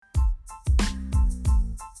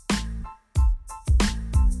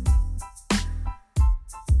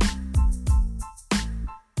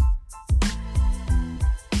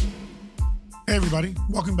Hey, everybody.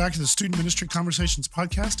 Welcome back to the Student Ministry Conversations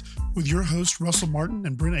podcast with your hosts, Russell Martin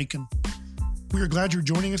and Brent Aiken. We are glad you're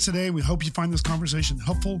joining us today. We hope you find this conversation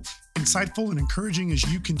helpful, insightful, and encouraging as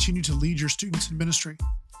you continue to lead your students in ministry.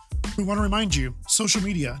 We want to remind you, social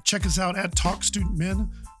media, check us out at Talk Student Men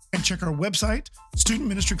and check our website,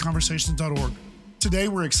 studentministryconversations.org. Today,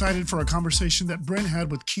 we're excited for a conversation that Brent had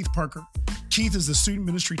with Keith Parker. Keith is the student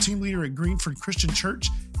ministry team leader at Greenford Christian Church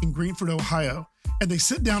in Greenford, Ohio, and they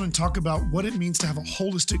sit down and talk about what it means to have a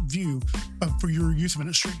holistic view for your youth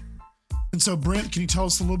ministry. And so, Brent, can you tell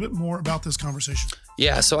us a little bit more about this conversation?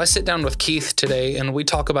 Yeah, so I sit down with Keith today and we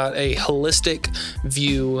talk about a holistic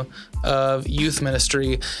view of youth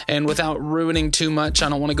ministry. And without ruining too much, I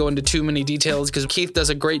don't want to go into too many details because Keith does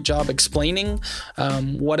a great job explaining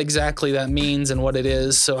what exactly that means and what it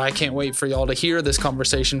is. So I can't wait for y'all to hear this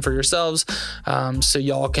conversation for yourselves so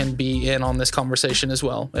y'all can be in on this conversation as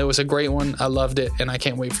well. It was a great one. I loved it, and I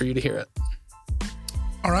can't wait for you to hear it.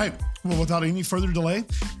 All right. Well, without any further delay,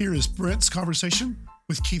 here is Brent's conversation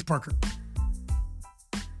with Keith Parker.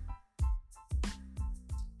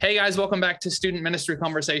 Hey guys, welcome back to Student Ministry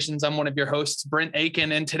Conversations. I'm one of your hosts, Brent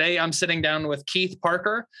Aiken, and today I'm sitting down with Keith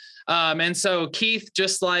Parker. And so Keith,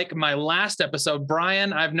 just like my last episode,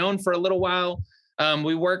 Brian, I've known for a little while.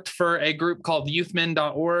 We worked for a group called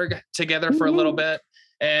youthmin.org together for a little bit,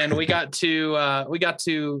 and we got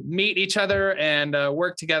to meet each other and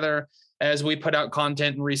work together as we put out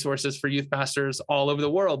content and resources for youth pastors all over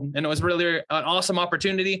the world. And it was really an awesome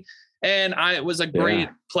opportunity. And it was a great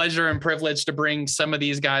pleasure and privilege to bring some of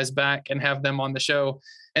these guys back and have them on the show.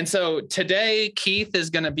 And so today, Keith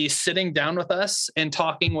is going to be sitting down with us and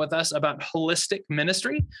talking with us about holistic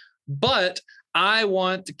ministry. But I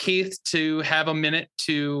want Keith to have a minute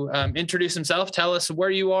to introduce himself, tell us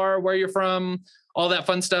where you are, where you're from, all that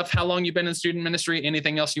fun stuff, how long you've been in student ministry,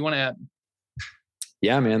 anything else you want to add.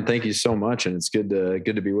 Yeah, man. Thank you so much. And it's good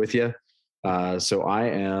to be with you. So I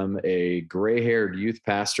am a gray-haired youth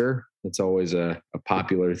pastor. It's always a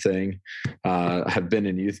popular thing. I've been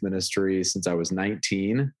in youth ministry since I was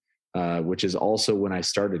 19, which is also when I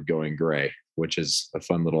started going gray, which is a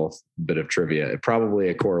fun little bit of trivia. Probably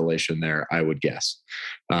a correlation there, I would guess.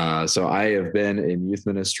 So I have been in youth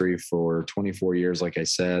ministry for 24 years, like I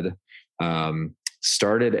said.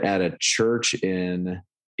 Started at a church in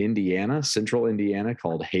Indiana, central Indiana,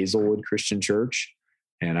 called Hazelwood Christian Church.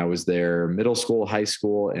 And I was their middle school, high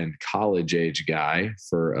school, and college age guy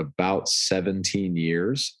for about 17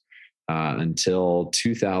 years until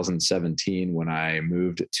 2017, when I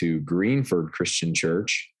moved to Greenford Christian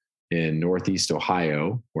Church in Northeast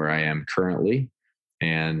Ohio, where I am currently.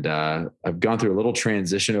 And I've gone through a little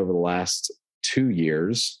transition over the last 2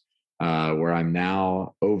 years where I'm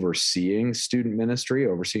now overseeing our student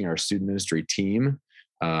ministry team.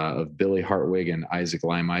 Of Billy Hartwig and Isaac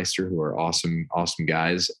Leimeister, who are awesome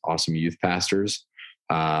guys, awesome youth pastors.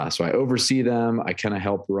 So I oversee them. I kind of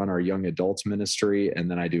help run our young adults ministry,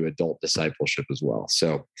 and then I do adult discipleship as well.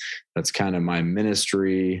 So that's kind of my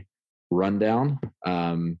ministry rundown.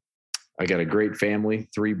 I got a great family,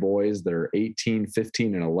 3 boys that are 18,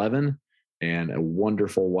 15, and 11, and a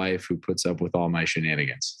wonderful wife who puts up with all my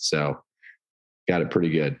shenanigans. So got it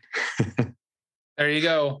pretty good. There you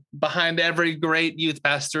go. Behind every great youth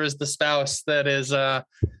pastor is the spouse that is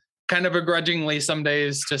kind of begrudgingly some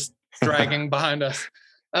days just dragging behind us.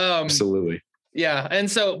 Absolutely. Yeah.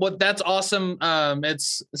 And so that's awesome.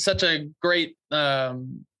 It's such a great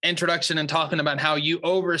introduction and talking about how you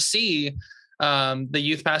oversee the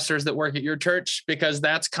youth pastors that work at your church, because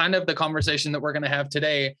that's kind of the conversation that we're going to have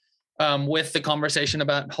today. With the conversation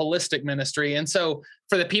about holistic ministry. And so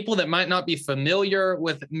for the people that might not be familiar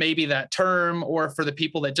with maybe that term, or for the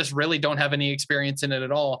people that just really don't have any experience in it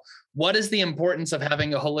at all, what is the importance of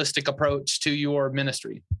having a holistic approach to your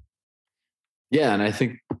ministry? Yeah. And I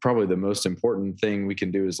think probably the most important thing we can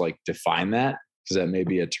do is define that, because that may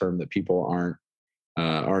be a term that people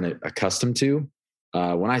aren't accustomed to.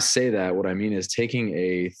 When I say that, what I mean is taking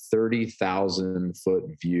a 30,000 foot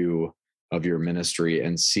view of your ministry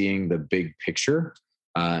and seeing the big picture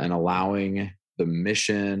and allowing the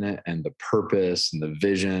mission and the purpose and the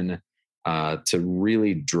vision to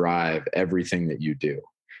really drive everything that you do.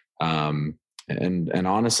 And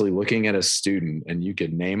honestly, looking at a student, and you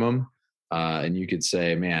could name them and you could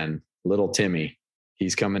say, man, little Timmy,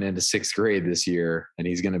 he's coming into 6th grade this year, and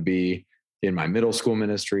he's going to be in my middle school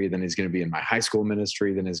ministry. Then he's going to be in my high school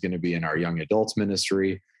ministry. Then he's going to be in our young adults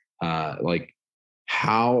ministry.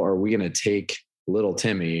 How are we going to take little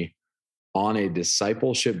Timmy on a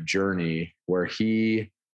discipleship journey where he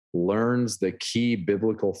learns the key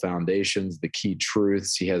biblical foundations, the key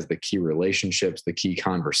truths, he has the key relationships, the key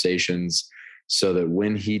conversations, so that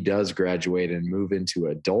when he does graduate and move into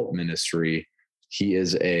adult ministry, he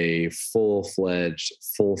is a full-fledged,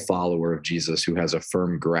 full follower of Jesus who has a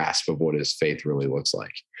firm grasp of what his faith really looks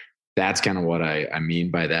like. That's kind of what I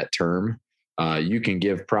mean by that term. You can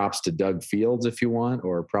give props to Doug Fields if you want,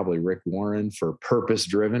 or probably Rick Warren for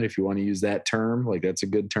purpose-driven if you want to use that term. Like, that's a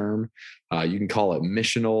good term. You can call it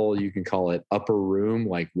missional. You can call it upper room,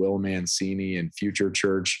 like Will Mancini and Future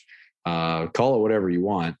Church. Call it whatever you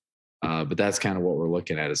want. But that's kind of what we're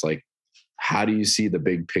looking at, is like, how do you see the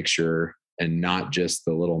big picture and not just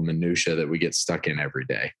the little minutia that we get stuck in every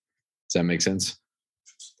day? Does that make sense?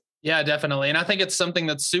 Yeah, definitely. And I think it's something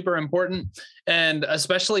that's super important. And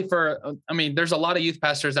especially there's a lot of youth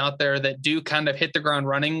pastors out there that do kind of hit the ground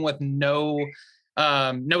running with no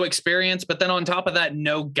experience, but then on top of that,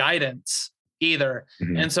 no guidance either.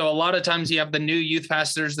 Mm-hmm. And so a lot of times you have the new youth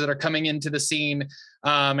pastors that are coming into the scene.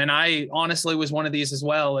 And I honestly was one of these as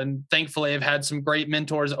well. And thankfully I've had some great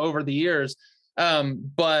mentors over the years.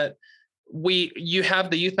 But you have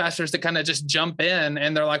the youth pastors that kind of just jump in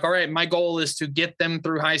and they're like, all right, my goal is to get them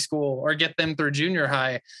through high school or get them through junior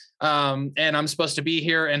high. And I'm supposed to be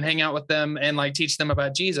here and hang out with them and like teach them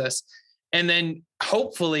about Jesus. And then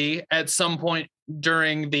hopefully at some point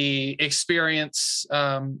during the experience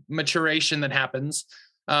maturation that happens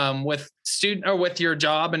with student or with your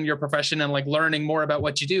job and your profession and like learning more about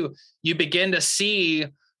what you do, you begin to see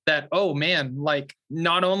that, oh man, like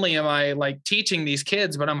not only am I like teaching these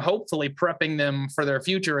kids, but I'm hopefully prepping them for their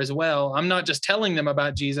future as well. I'm not just telling them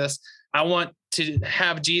about Jesus. I want to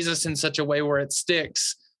have Jesus in such a way where it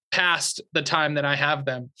sticks past the time that I have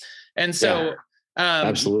them. And so,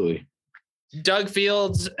 absolutely. Doug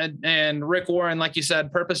Fields and Rick Warren, like you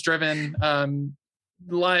said, purpose-driven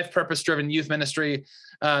life, purpose-driven youth ministry.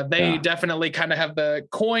 They definitely kind of have the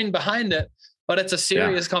coin behind it, but it's a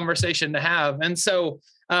serious conversation to have. And so,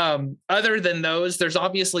 other than those, there's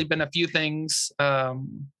obviously been a few things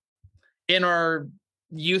in our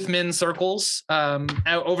youth men circles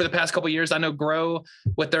over the past couple of years. I know Grow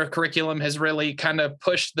with their curriculum has really kind of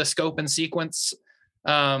pushed the scope and sequence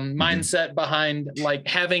mindset behind like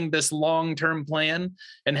having this long-term plan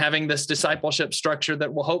and having this discipleship structure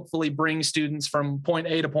that will hopefully bring students from point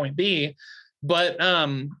A to point B. But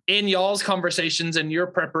in y'all's conversations and your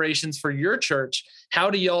preparations for your church, how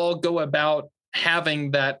do y'all go about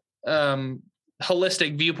having that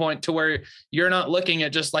holistic viewpoint to where you're not looking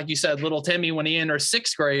at, just like you said, little Timmy when he enters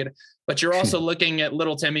sixth grade, but you're also looking at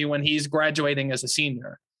little Timmy when he's graduating as a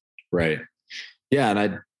senior? Right.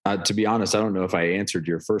 Yeah. And to be honest, I don't know if I answered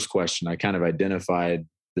your first question. I kind of identified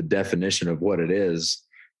the definition of what it is.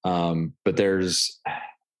 But there's,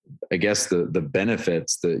 I guess, the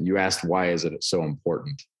benefits that you asked, why is it so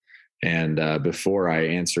important? And before I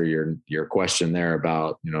answer your question there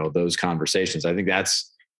about, those conversations, I think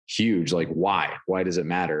that's huge. Like, why does it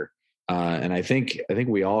matter? And I think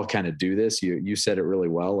we all kind of do this. You said it really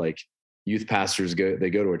well. Like, youth pastors go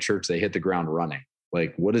to a church, they hit the ground running.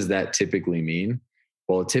 Like, what does that typically mean?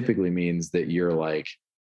 Well, it typically means that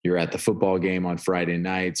you're at the football game on Friday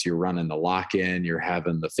nights, you're running the lock-in, you're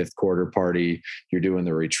having the fifth quarter party, you're doing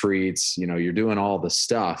the retreats, you're doing all the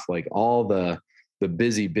stuff, like all the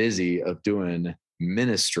busy of doing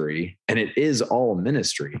ministry. And it is all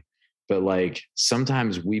ministry, but like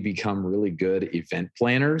sometimes we become really good event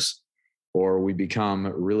planners, or we become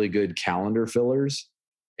really good calendar fillers.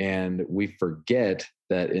 And we forget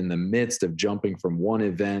that in the midst of jumping from one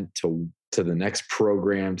event to the next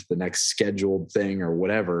program, to the next scheduled thing or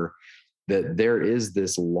whatever, that there is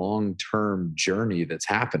this long-term journey that's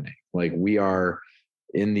happening. Like, we are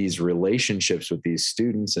in these relationships with these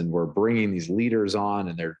students, and we're bringing these leaders on,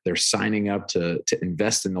 and they're signing up to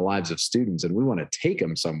invest in the lives of students. And we want to take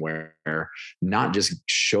them somewhere, not just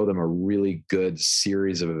show them a really good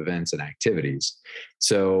series of events and activities.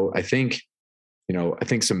 So I think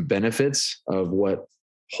some benefits of what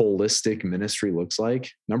holistic ministry looks like.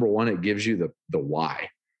 Number one, it gives you the why.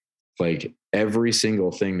 Like, every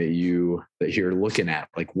single thing that you're looking at,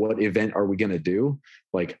 like, what event are we going to do?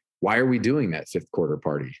 Like, why are we doing that fifth quarter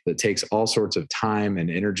party that takes all sorts of time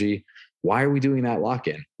and energy? Why are we doing that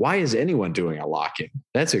lock-in? Why is anyone doing a lock-in?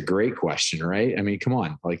 That's a great question, right? I mean, come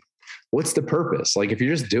on, like, what's the purpose? Like, if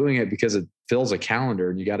you're just doing it because it fills a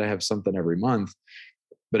calendar and you got to have something every month,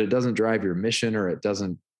 but it doesn't drive your mission, or it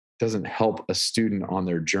doesn't help a student on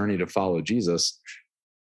their journey to follow Jesus,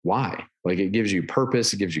 why? Like, it gives you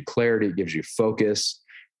purpose, it gives you clarity, it gives you focus.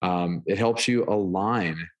 It helps you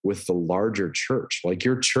align with the larger church. Like,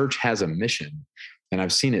 your church has a mission. And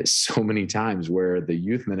I've seen it so many times where the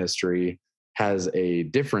youth ministry has a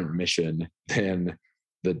different mission than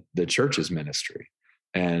the church's ministry.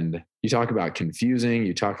 And you talk about confusing,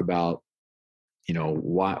 you talk about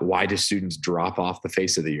why do students drop off the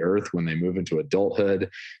face of the earth when they move into adulthood?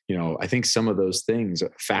 I think some of those things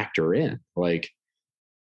factor in, like,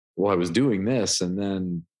 well, I was doing this and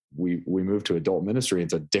then we moved to adult ministry.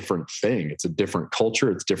 It's a different thing. It's a different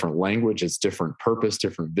culture. It's different language. It's different purpose,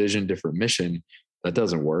 different vision, different mission. That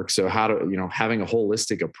doesn't work. So having a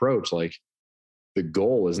holistic approach, like, the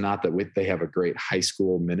goal is not that they have a great high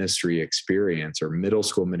school ministry experience or middle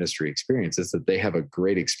school ministry experience. It's that they have a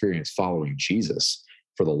great experience following Jesus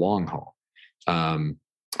for the long haul.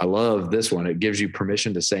 I love this one. It gives you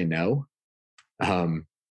permission to say no.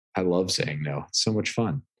 I love saying no. It's so much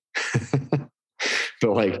fun. But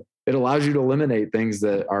like, it allows you to eliminate things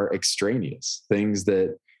that are extraneous, things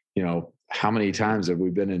that, how many times have we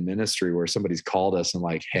been in ministry where somebody's called us and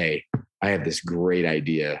like, hey, I have this great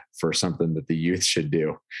idea for something that the youth should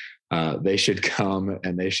do. They should come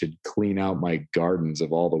and they should clean out my gardens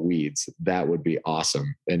of all the weeds. That would be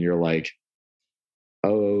awesome. And you're like,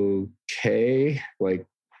 okay, like,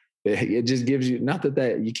 it just gives you, not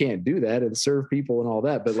that you can't do that and serve people and all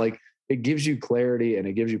that, but like, it gives you clarity and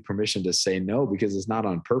it gives you permission to say no, because it's not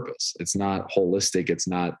on purpose. It's not holistic. It's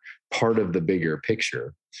not part of the bigger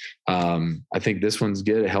picture. I think this one's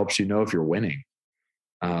good. It helps you know if you're winning.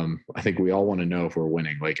 I think we all want to know if we're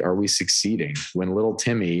winning. Like, are we succeeding? When little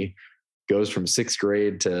Timmy goes from 6th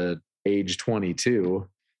grade to age 22,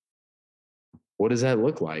 what does that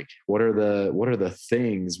look like? What are the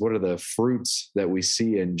things? What are the fruits that we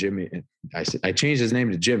see in Jimmy? I changed his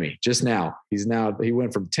name to Jimmy just now. He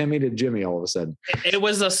went from Timmy to Jimmy all of a sudden. It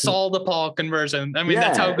was a Saul to Paul conversion. I mean,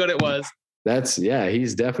 that's how good it was.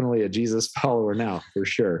 He's definitely a Jesus follower now for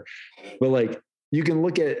sure. But like, you can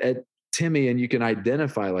look at Timmy and you can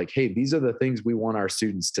identify like, hey, these are the things we want our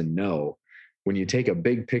students to know. When you take a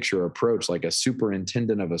big picture approach, like a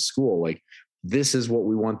superintendent of a school, like, this is what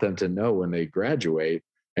we want them to know when they graduate.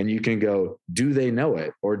 And you can go, do they know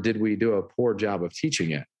it? Or did we do a poor job of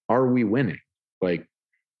teaching it? Are we winning? Like,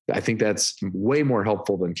 I think that's way more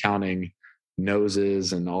helpful than counting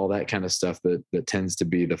noses and all that kind of stuff that tends to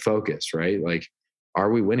be the focus, right? Like,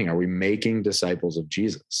 are we winning? Are we making disciples of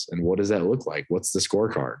Jesus? And what does that look like? What's the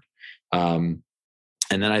scorecard? And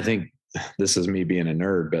then I think, this is me being a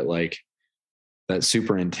nerd, but like, that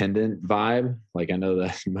superintendent vibe, like, I know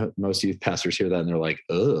that most youth pastors hear that and they're like,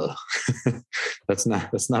 ugh, that's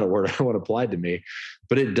not a word I want applied to me,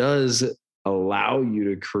 but it does allow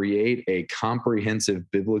you to create a comprehensive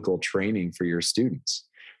biblical training for your students.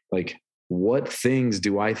 Like, what things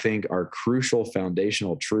do I think are crucial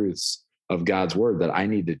foundational truths of God's word that I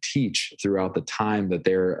need to teach throughout the time that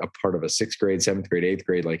they're a part of a 6th grade, 7th grade, 8th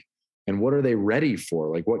grade, like, and what are they ready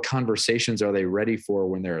for? Like, what conversations are they ready for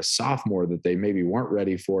when they're a sophomore that they maybe weren't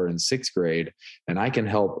ready for in 6th grade? And I can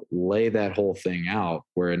help lay that whole thing out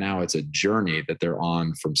where now it's a journey that they're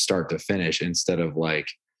on from start to finish, instead of like,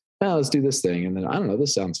 oh, let's do this thing. And then, I don't know,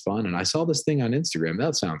 this sounds fun. And I saw this thing on Instagram.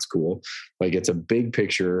 That sounds cool. Like, it's a big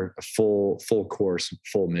picture, a full course,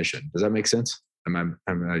 full mission. Does that make sense? Am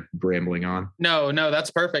I rambling on? No, that's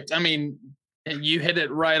perfect. I mean, you hit it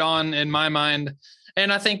right on in my mind.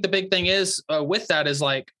 And I think the big thing is with that is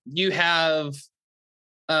like, you have,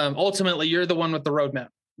 ultimately, you're the one with the roadmap.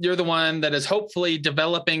 You're the one that is hopefully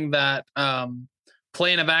developing that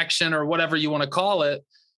plan of action or whatever you want to call it.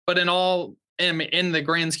 But in the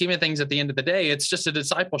grand scheme of things, at the end of the day, it's just a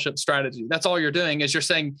discipleship strategy. That's all you're doing, is you're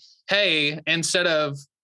saying, hey, instead of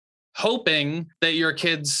hoping that your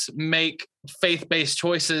kids make faith-based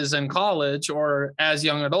choices in college or as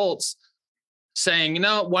young adults, saying,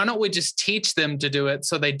 why don't we just teach them to do it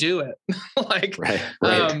so they do it? Like, right.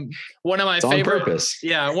 One of my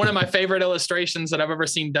favorite illustrations that I've ever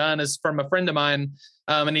seen done is from a friend of mine.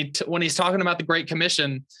 And when he's talking about the Great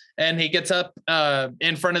Commission, and he gets up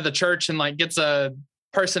in front of the church and like gets a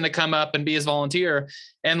person to come up and be his volunteer.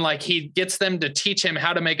 And like, he gets them to teach him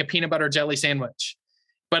how to make a peanut butter jelly sandwich.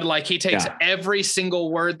 But like, he takes every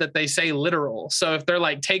single word that they say literal. So if they're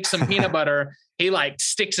like, take some peanut butter, he like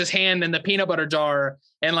sticks his hand in the peanut butter jar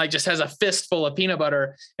and like just has a fistful of peanut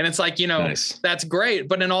butter. And it's like, nice. That's great.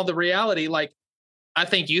 But in all the reality, like, I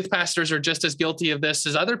think youth pastors are just as guilty of this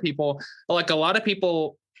as other people. Like, a lot of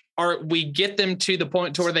people we get them to the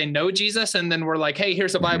point to where they know Jesus. And then we're like, hey,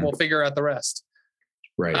 here's a Bible, figure out the rest.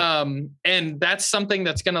 Right. And that's something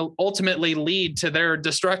that's going to ultimately lead to their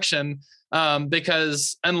destruction.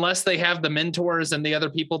 Because unless they have the mentors and the other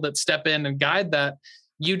people that step in and guide that,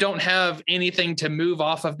 you don't have anything to move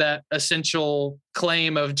off of that essential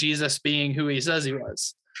claim of Jesus being who he says he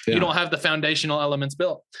was. Yeah. You don't have the foundational elements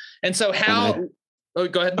built. And so go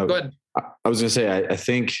ahead. Go ahead. I was going to say, I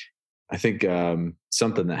think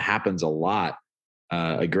something that happens a lot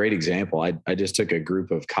a great example. I just took a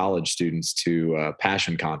group of college students to a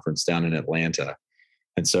Passion Conference down in Atlanta.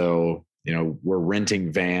 And so, we're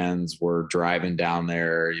renting vans, we're driving down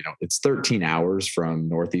there, it's 13 hours from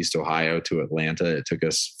Northeast Ohio to Atlanta. It took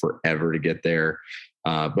us forever to get there.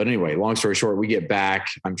 But anyway, long story short, we get back.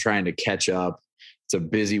 I'm trying to catch up. It's a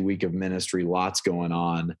busy week of ministry, lots going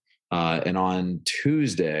on. And on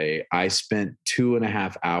Tuesday, I spent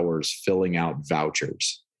 2.5 hours filling out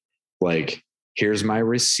vouchers. Like, here's my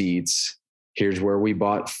receipts. Here's where we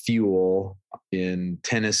bought fuel in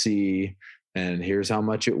Tennessee. And here's how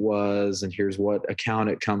much it was. And here's what account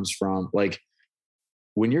it comes from. Like,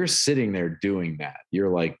 when you're sitting there doing that, you're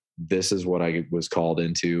like, this is what I was called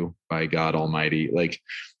into by God Almighty. Like,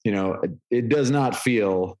 it does not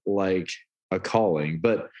feel like a calling,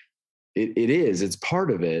 but it is, it's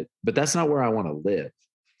part of it, but that's not where I want to live.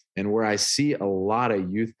 And where I see a lot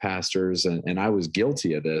of youth pastors, and I was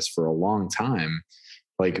guilty of this for a long time,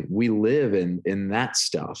 like, we live in that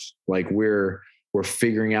stuff. Like, we're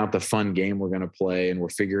figuring out the fun game we're going to play, and we're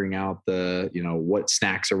figuring out what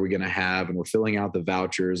snacks are we going to have, and we're filling out the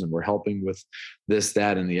vouchers, and we're helping with this,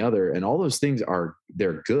 that, and the other. And all those things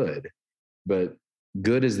they're good, but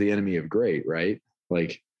good is the enemy of great, right?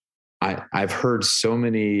 Like, I've heard so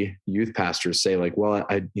many youth pastors say, like, well,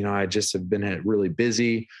 I just have been really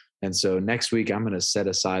busy. And so next week I'm going to set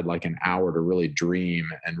aside like an hour to really dream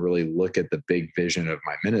and really look at the big vision of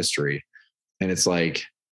my ministry. And it's like,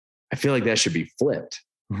 I feel like that should be flipped.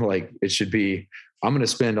 Like, it should be, I'm going to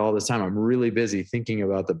spend all this time. I'm really busy thinking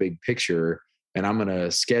about the big picture, and I'm going to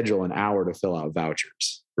schedule an hour to fill out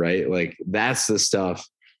vouchers, right? Like, that's the stuff.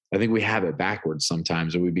 I think we have it backwards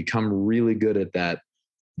sometimes, and we become really good at that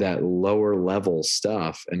lower level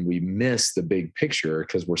stuff. And we miss the big picture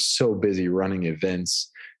because we're so busy running events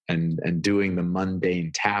and doing the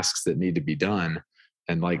mundane tasks that need to be done.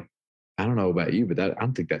 And like, I don't know about you, but I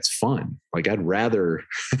don't think that's fun. Like, I'd rather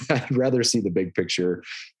see the big picture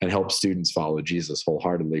and help students follow Jesus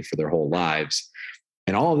wholeheartedly for their whole lives.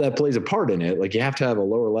 And all of that plays a part in it. Like, you have to have a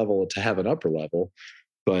lower level to have an upper level,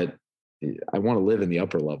 but I want to live in the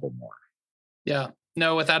upper level more. Yeah,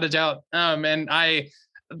 no, without a doubt. And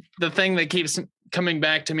the thing that keeps coming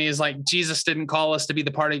back to me is, like, Jesus didn't call us to be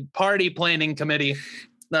the party planning committee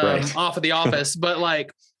right. off of The Office, but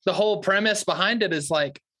like, the whole premise behind it is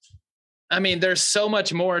like, I mean, there's so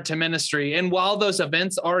much more to ministry. And while those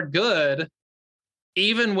events are good,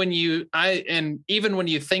 even when you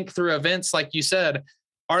think through events, like you said,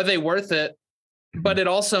 are they worth it? But it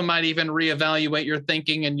also might even reevaluate your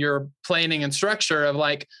thinking and your planning and structure of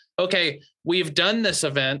like, okay, we've done this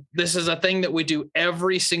event. This is a thing that we do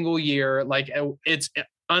every single year. Like, it's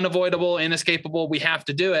unavoidable, inescapable. We have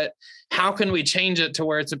to do it. How can we change it to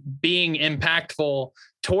where it's being impactful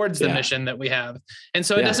towards the mission that we have? And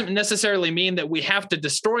so it doesn't necessarily mean that we have to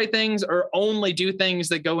destroy things or only do things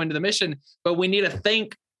that go into the mission, but we need to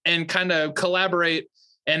think and kind of collaborate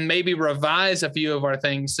and maybe revise a few of our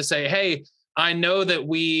things to say, hey, I know that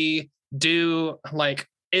we do, like,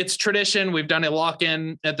 it's tradition. We've done a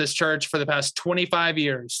lock-in at this church for the past 25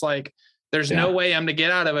 years. Like, there's no way I'm to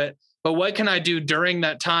get out of it. But what can I do during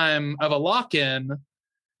that time of a lock-in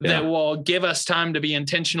that will give us time to be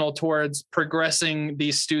intentional towards progressing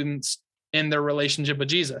these students in their relationship with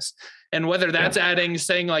Jesus? And whether that's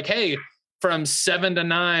saying like, hey, from 7 to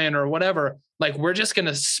 9 or whatever, like, we're just going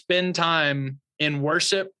to spend time in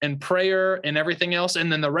worship and prayer and everything else.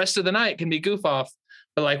 And then the rest of the night can be goof off.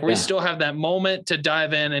 But like, we still have that moment to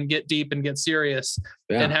dive in and get deep and get serious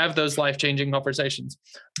and have those life-changing conversations.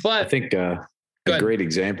 But I think a great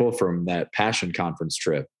example from that Passion Conference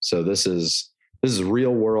trip. So this is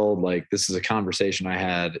real world. Like, this is a conversation I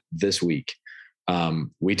had this week.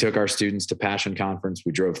 We took our students to Passion Conference.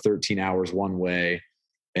 We drove 13 hours one way.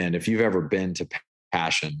 And if you've ever been to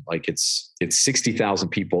Passion, like, it's 60,000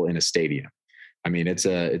 people in a stadium. I mean, it's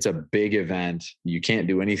a big event. You can't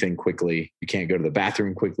do anything quickly. You can't go to the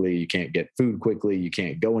bathroom quickly. You can't get food quickly. You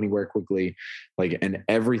can't go anywhere quickly. Like, and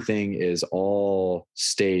everything is all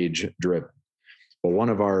stage driven. Well, one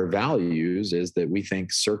of our values is that we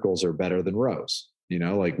think circles are better than rows.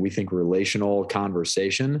 Like, we think relational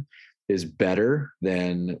conversation is better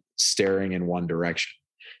than staring in one direction.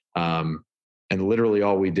 And literally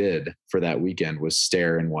all we did for that weekend was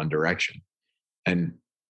stare in one direction. And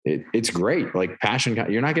it's great. Like, Passion,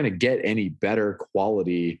 you're not going to get any better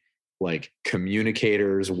quality, like,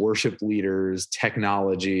 communicators, worship leaders,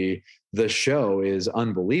 technology. The show is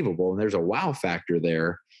unbelievable. And there's a wow factor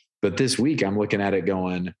there. But this week I'm looking at it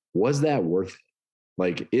going, was that worth it?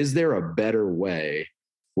 Like, is there a better way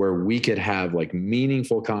where we could have like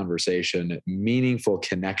meaningful conversation, meaningful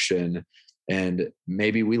connection, And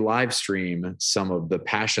maybe we live stream some of the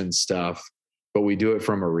passion stuff, but we do it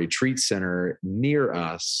from a retreat center near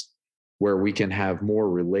us where we can have more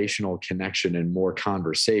relational connection and more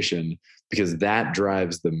conversation, because that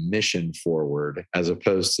drives the mission forward as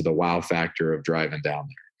opposed to the wow factor of driving down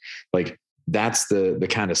there. Like, that's the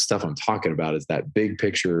kind of stuff I'm talking about, is that big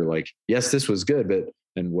picture. Like, yes, this was good, but,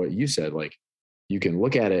 and what you said, like, you can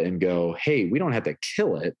look at it and go, hey, we don't have to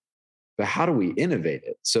kill it, but how do we innovate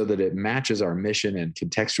it so that it matches our mission and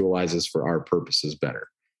contextualizes for our purposes better?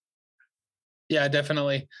 Yeah,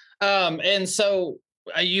 definitely. And so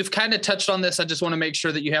you've kind of touched on this. I just want to make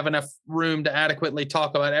sure that you have enough room to adequately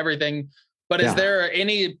talk about everything. But is there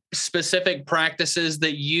any specific practices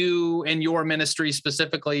that you and your ministry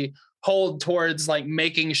specifically hold towards, like,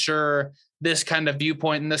 making sure this kind of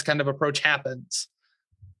viewpoint and this kind of approach happens?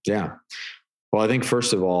 Yeah. Well, I think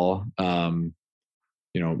first of all,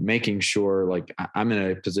 making sure, like, I'm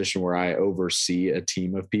in a position where I oversee a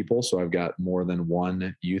team of people. So I've got more than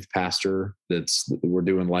one youth pastor we're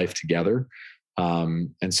doing life together.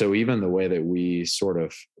 And so even the way that we sort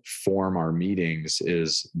of form our meetings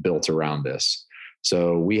is built around this.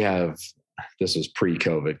 So this was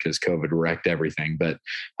pre-COVID, because COVID wrecked everything, but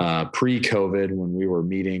pre-COVID, when we were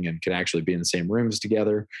meeting and could actually be in the same rooms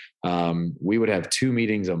together, we would have 2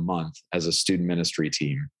 meetings a month as a student ministry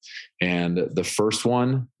team. And the first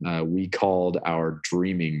one we called our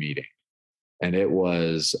dreaming meeting. And it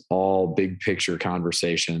was all big picture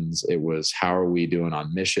conversations. It was, how are we doing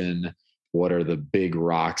on mission? What are the big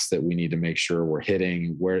rocks that we need to make sure we're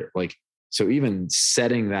hitting? So even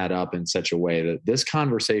setting that up in such a way that this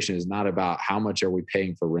conversation is not about how much are we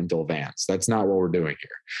paying for rental vans. That's not what we're doing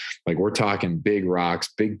here. Like, we're talking big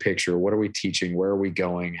rocks, big picture. What are we teaching? Where are we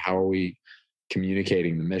going? How are we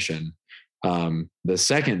communicating the mission? The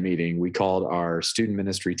second meeting we called our student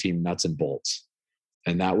ministry team nuts and bolts.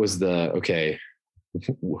 And that was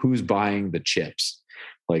who's buying the chips?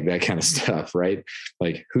 Like, that kind of stuff, right?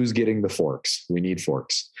 Like, who's getting the forks? We need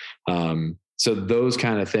forks. So those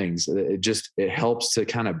kind of things, it helps to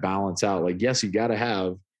kind of balance out, like, yes, you got to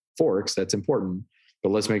have forks. That's important,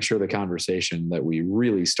 but let's make sure the conversation that we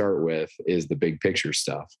really start with is the big picture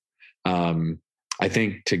stuff. I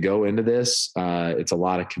think to go into this, it's a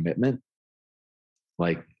lot of commitment.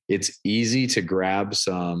 Like, it's easy to grab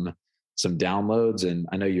some downloads. And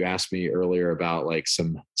I know you asked me earlier about, like,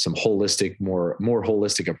 some holistic, more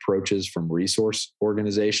holistic approaches from resource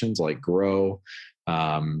organizations like Grow.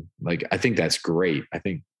 I think that's great. I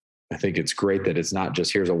think it's great that it's not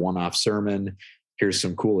just, here's a one-off sermon, here's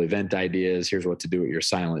some cool event ideas, here's what to do at your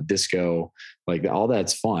silent disco. Like, all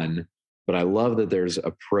that's fun. But I love that there's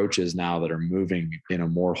approaches now that are moving in a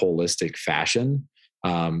more holistic fashion.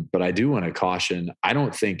 But I do want to caution, I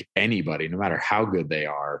don't think anybody, no matter how good they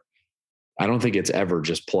are, I don't think it's ever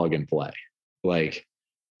just plug and play. Like,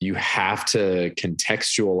 you have to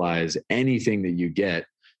contextualize anything that you get,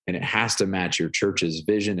 and it has to match your church's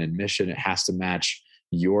vision and mission. It has to match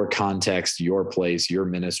your context, your place, your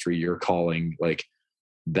ministry, your calling, like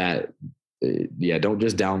that. Yeah. Don't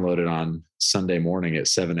just download it on Sunday morning at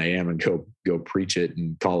 7 a.m. and go preach it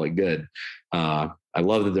and call it good. I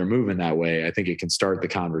love that they're moving that way. I think it can start the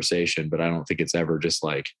conversation, but I don't think it's ever just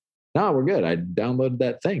like, no, we're good. I downloaded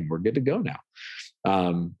that thing. We're good to go now.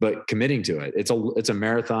 But committing to it, it's a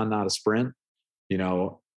marathon, not a sprint.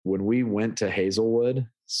 When we went to Hazelwood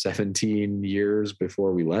 17 years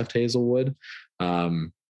before we left Hazelwood,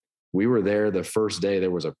 we were there the first day. There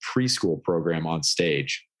was a preschool program on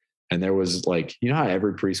stage, and there was, like, how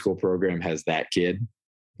every preschool program has that kid,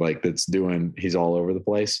 like, he's all over the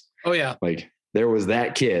place. Oh yeah. Like, there was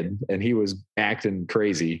that kid, and he was acting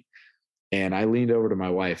crazy. And I leaned over to my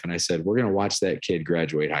wife and I said, we're going to watch that kid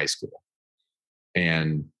graduate high school.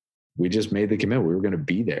 And we just made the commitment. We were going to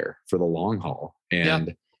be there for the long haul.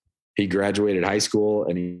 And he graduated high school,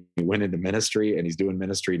 and he went into ministry, and he's doing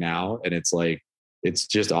ministry now. And it's like, it's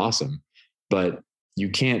just awesome. But you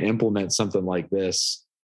can't implement something like this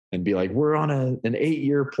and be like, we're on an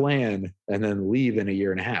 8-year plan, and then leave in a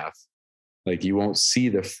year and a half. Like, you won't see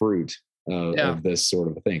the fruit of this sort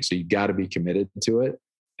of a thing. So you got to be committed to it,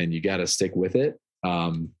 and you got to stick with it.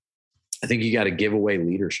 I think you got to give away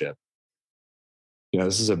leadership.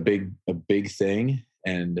 This is a big thing.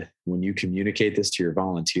 And when you communicate this to your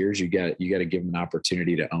volunteers, you got to give them an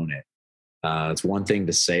opportunity to own it. It's one thing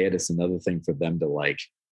to say it. It's another thing for them to, like,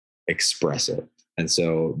 express it. And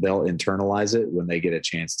so they'll internalize it when they get a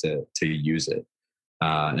chance to use it.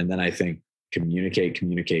 And then I think communicate,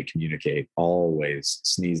 always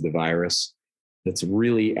sneeze the virus. That's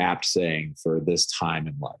really apt saying for this time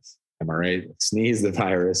in life. Am I right? Sneeze the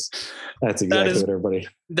virus. That's exactly what everybody.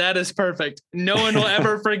 That is perfect. No one will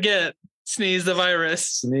ever forget. Sneeze the virus.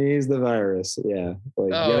 Sneeze the virus. Yeah. Like, you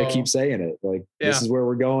gotta keep saying it. Like, this is where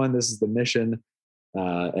we're going. This is the mission.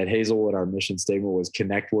 At Hazelwood, our mission statement was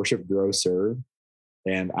connect, worship, grow, serve.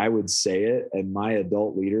 And I would say it, and my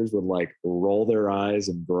adult leaders would like roll their eyes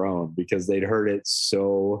and groan because they'd heard it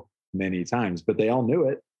so many times, but they all knew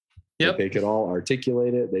it. Yep. They could all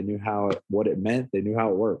articulate it. They knew what it meant. They knew how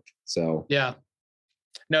it worked. So yeah,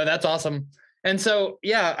 no, that's awesome. And so,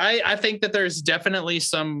 yeah, I think that there's definitely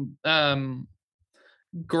some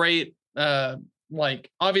great,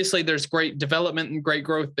 like, obviously there's great development and great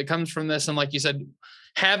growth that comes from this. And like you said,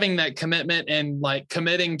 having that commitment and like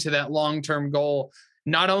committing to that long-term goal,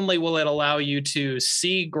 not only will it allow you to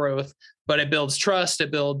see growth, but it builds trust. It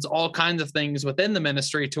builds all kinds of things within the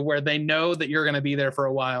ministry to where they know that you're going to be there for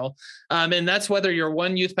a while. And that's whether you're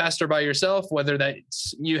one youth pastor by yourself, whether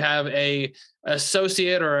that's you have a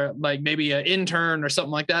associate or like maybe an intern or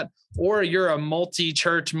something like that, or you're a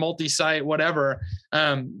multi-church, multi-site, whatever.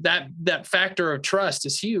 That factor of trust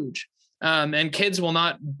is huge. And kids will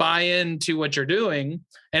not buy into what you're doing,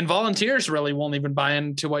 and volunteers really won't even buy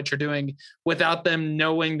into what you're doing without them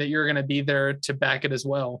knowing that you're going to be there to back it as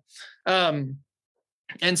well. And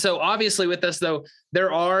so obviously with this though,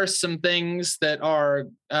 there are some things that are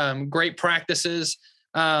great practices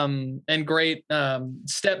and great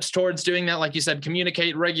steps towards doing that. Like you said,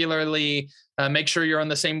 communicate regularly, make sure you're on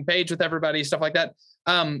the same page with everybody, stuff like that.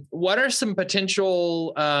 What are some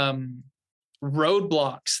potential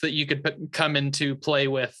roadblocks that you could come into play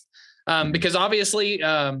with? Because obviously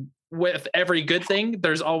with every good thing,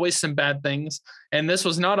 there's always some bad things. And this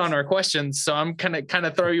was not on our questions, so I'm kind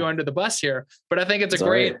of throw you under the bus here. But I think it's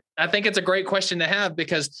a great question to have,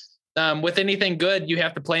 because with anything good, you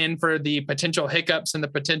have to plan for the potential hiccups and the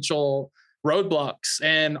potential roadblocks.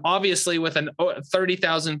 And obviously with an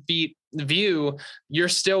 30,000 feet view, you're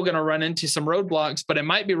still going to run into some roadblocks, but it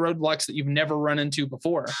might be roadblocks that you've never run into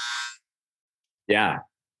before. Yeah.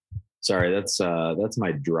 Sorry, that's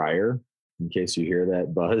my dryer, in case you hear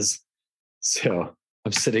that buzz. So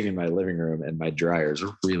I'm sitting in my living room and my dryer's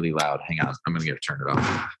really loud. Hang on, I'm going to turn it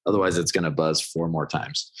off. Otherwise it's going to buzz 4 more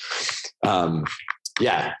times.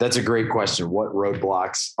 Yeah, that's a great question. What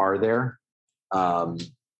roadblocks are there?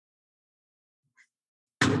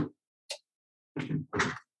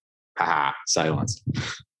 Silence.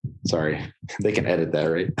 Sorry. They can edit that,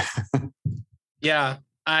 right? Yeah.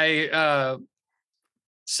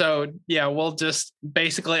 So yeah, we'll just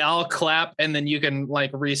basically I'll clap and then you can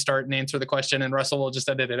like restart and answer the question, and Russell will just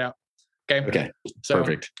edit it out. Okay. So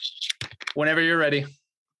perfect. Whenever you're ready.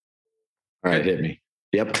 All right, hit me.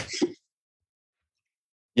 Yep.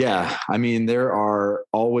 Yeah. I mean, there are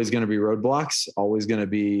always going to be roadblocks, always going to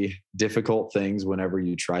be difficult things whenever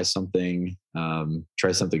you try something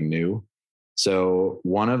new. So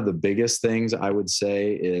one of the biggest things I would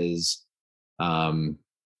say is,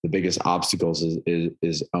 the biggest obstacles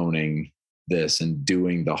is owning this and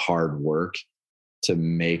doing the hard work to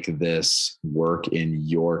make this work in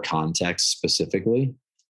your context specifically.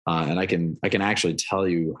 And I can actually tell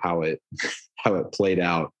you how it played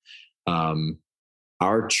out.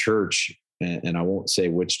 Our church, and I won't say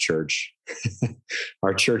which church,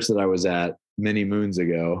 our church that I was at many moons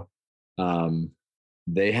ago,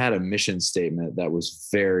 they had a mission statement that was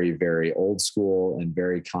very, very old school and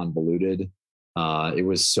very convoluted. It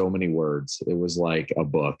was so many words. It was like a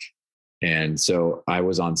book. And so I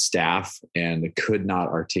was on staff and could not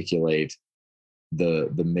articulate the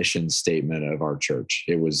mission statement of our church.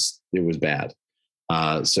 It was bad.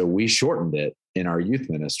 So we shortened it in our youth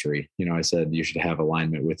ministry. You know, I said, you should have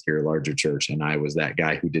alignment with your larger church. And I was that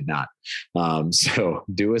guy who did not. So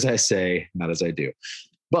do as I say, not as I do.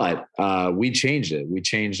 But we changed it. We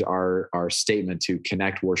changed our statement to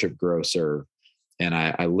connect, worship, grow, serve. And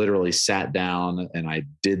I literally sat down and I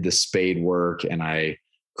did the spade work and I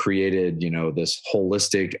created, this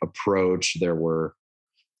holistic approach. There were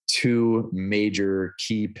 2 major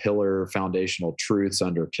key pillar foundational truths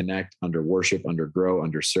under connect, under worship, under grow,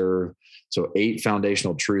 under serve. So 8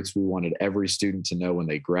 foundational truths we wanted every student to know when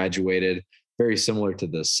they graduated, very similar to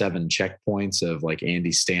the 7 checkpoints of like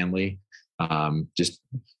Andy Stanley.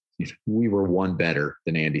 We were 1 better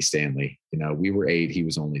than Andy Stanley. We were 8. He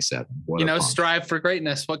was only 7. Strive for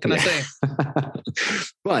greatness. What can I say?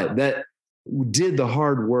 But that did the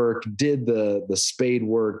hard work, did the spade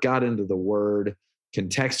work, got into the word,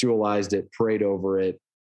 contextualized it, prayed over it,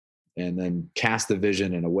 and then cast the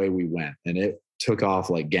vision, and away we went. And it took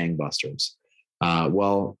off like gangbusters.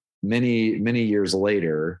 Well, many, many years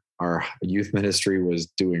later, our youth ministry was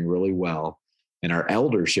doing really well. And our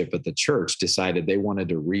eldership at the church decided they wanted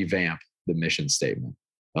to revamp the mission statement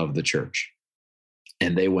of the church.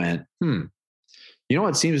 And they went, You know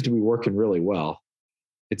what seems to be working really well?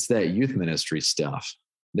 It's that youth ministry stuff.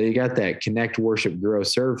 They got that connect, worship, grow,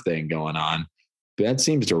 serve thing going on. That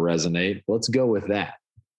seems to resonate. Let's go with that.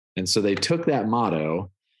 And so they took that motto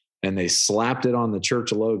and they slapped it on the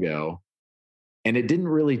church logo, and it didn't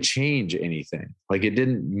really change anything. Like, it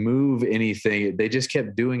didn't move anything. They just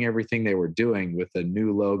kept doing everything they were doing with a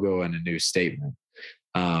new logo and a new statement.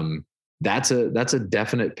 That's a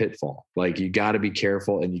definite pitfall. Like, you got to be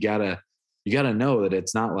careful, and you got to know that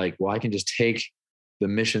it's not like, well, I can just take the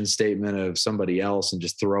mission statement of somebody else and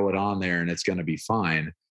just throw it on there and it's going to be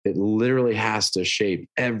fine. It literally has to shape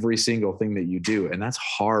every single thing that you do. And that's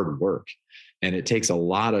hard work. And it takes a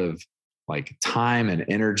lot of like time and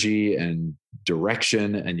energy and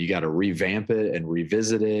direction, and you got to revamp it and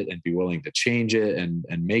revisit it and be willing to change it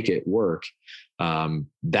and make it work.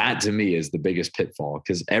 That to me is the biggest pitfall,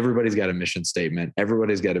 because everybody's got a mission statement.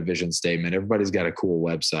 Everybody's got a vision statement. Everybody's got a cool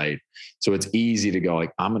website. So it's easy to go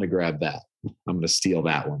like, I'm going to grab that. I'm going to steal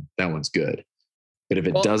that one. That one's good. But if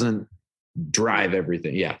it doesn't drive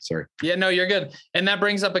everything. Yeah. Sorry. Yeah, no, you're good. And that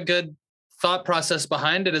brings up a good thought process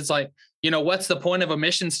behind it. It's like, what's the point of a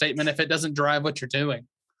mission statement if it doesn't drive what you're doing?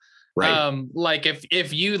 Right. Like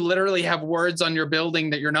if you literally have words on your building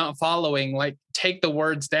that you're not following, like take the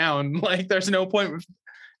words down. Like there's no point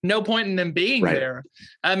in them being there.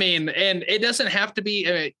 I mean, and it doesn't have to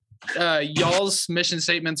be y'all's mission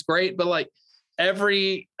statement's great, but like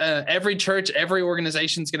every church, every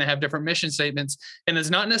organization is going to have different mission statements, and it's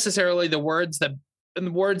not necessarily the words that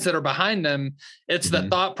are behind them. It's the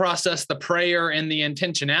thought process, the prayer, and the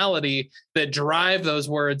intentionality that drive those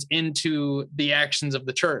words into the actions of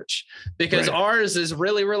the church. Because ours is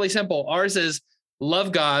really, really simple. Ours is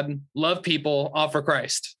love God, love people, offer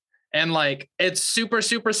Christ. And like, it's super,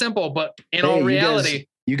 super simple, but in all reality,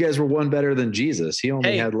 you guys were one better than Jesus. He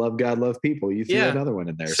only had love God, love people. You threw another one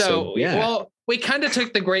in there. So well, we kind of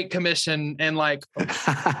took the Great Commission and like,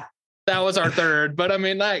 that was our third, but I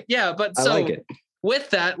mean, like, but so I like it.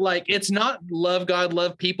 With that, like, it's not love God,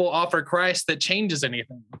 love people, offer Christ that changes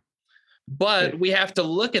anything. But we have to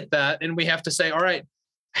look at that and we have to say, all right,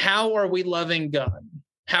 how are we loving God?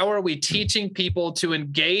 How are we teaching people to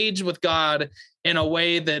engage with God in a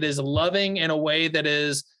way that is loving, in a way that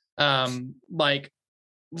is like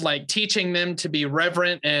teaching them to be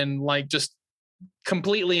reverent and like just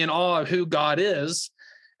completely in awe of who God is?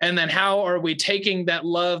 And then how are we taking that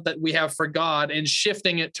love that we have for God and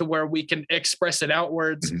shifting it to where we can express it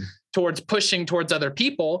outwards towards pushing towards other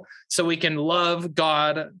people, so we can love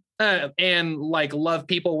God and like love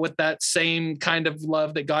people with that same kind of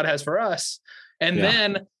love that God has for us. And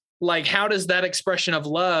then like, how does that expression of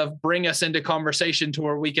love bring us into conversation to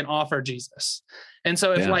where we can offer Jesus? And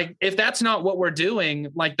so if that's not what we're doing,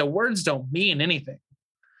 like the words don't mean anything.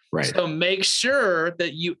 Right. So make sure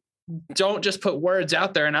that you don't just put words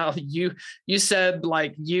out there. And you said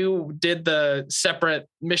like you did the separate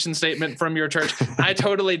mission statement from your church. I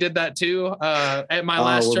totally did that too at my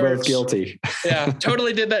last church. We're both guilty. Yeah,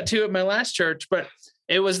 totally did that too at my last church. But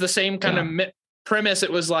it was the same kind of premise.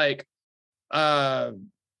 It was like the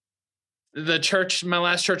church, my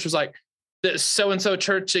last church was like, this so-and-so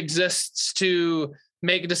church exists to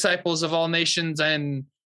make disciples of all nations and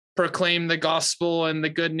proclaim the gospel and the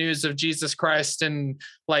good news of Jesus Christ, and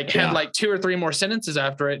like had like 2 or 3 more sentences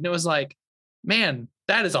after it. And it was like, man,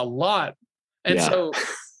 that is a lot. And so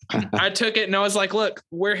I took it and I was like, look,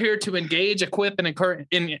 we're here to engage, equip, and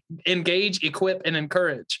encourage, equip, and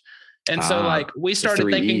encourage. And so like we started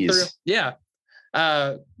thinking through,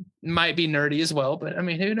 might be nerdy as well, but I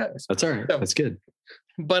mean, who knows? That's all right. So, that's good.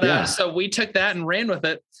 But so we took that and ran with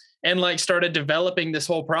it, and like started developing this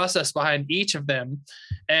whole process behind each of them.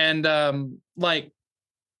 And like,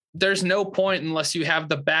 there's no point unless you have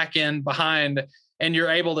the back end behind and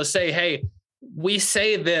you're able to say, hey, we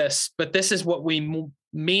say this, but this is what we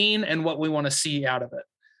mean and what we want to see out of it.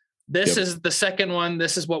 This is the second one.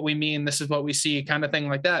 This is what we mean. This is what we see, kind of thing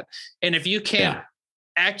like that. And if you can't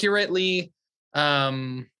accurately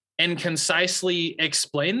and concisely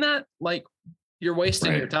explain that, like, you're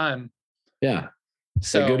wasting your time. Yeah.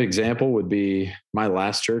 So a good example would be my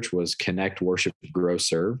last church was connect, worship, grow,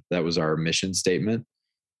 serve. That was our mission statement.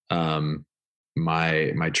 My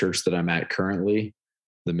church that I'm at currently,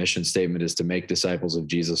 the mission statement is to make disciples of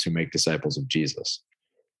Jesus who make disciples of Jesus.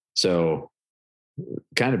 So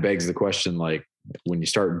kind of begs the question, like when you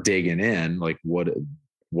start digging in, like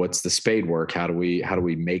what's the spade work? How do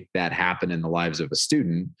we make that happen in the lives of a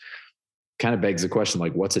student? Kind of begs the question,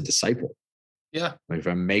 like, what's a disciple? Yeah. Like if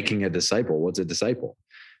I'm making a disciple, what's a disciple?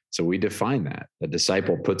 So we define that. A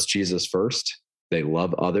disciple puts Jesus first. They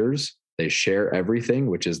love others. They share everything,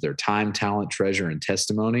 which is their time, talent, treasure, and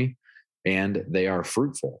testimony. and they are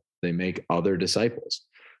fruitful. They make other disciples.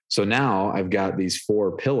 So now I've got these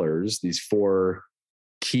 4 pillars, these 4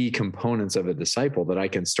 key components of a disciple that I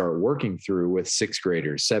can start working through with 6th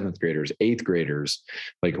graders, 7th graders, 8th graders.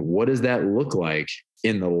 Like, what does that look like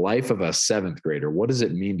in the life of a 7th grader? What does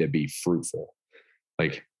it mean to be fruitful?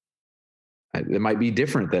 Like, it might be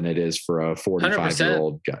different than it is for a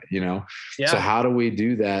 45-year-old guy, Yeah. So how do we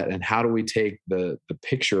do that? And how do we take the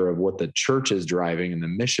picture of what the church is driving and the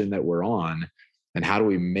mission that we're on? And how do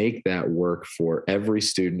we make that work for every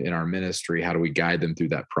student in our ministry? How do we guide them through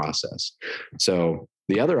that process? So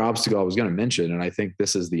the other obstacle I was going to mention, and I think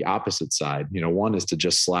this is the opposite side, one is to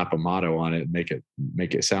just slap a motto on it and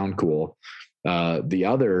make it sound cool. The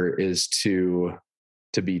other is to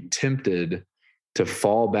be tempted to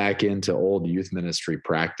fall back into old youth ministry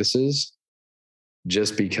practices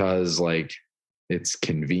just because it's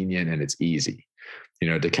convenient and it's easy,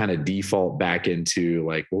 to kind of default back into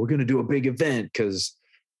well, we're going to do a big event because,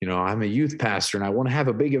 I'm a youth pastor and I want to have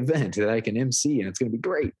a big event that I can MC and it's going to be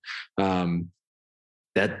great.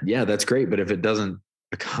 That's great. But if it doesn't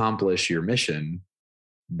accomplish your mission,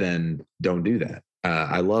 then don't do that.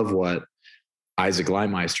 I love what Isaac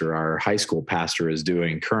Leimeister, our high school pastor, is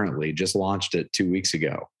doing currently. Just launched it 2 weeks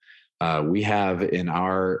ago. We have in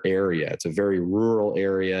our area, it's a very rural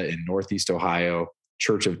area in Northeast Ohio,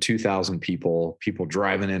 church of 2,000 people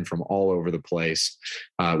driving in from all over the place.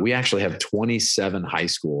 We actually have 27 high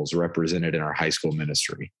schools represented in our high school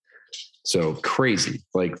ministry. So crazy,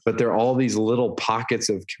 but there are all these little pockets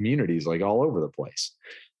of communities all over the place.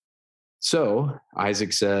 So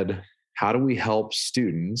Isaac said, how do we help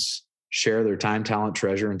students share their time, talent,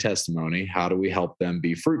 treasure, and testimony? How do we help them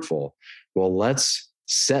be fruitful? Well, let's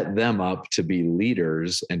set them up to be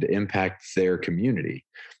leaders and to impact their community.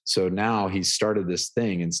 So now he's started this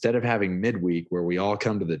thing, instead of having midweek where we all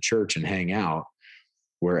come to the church and hang out,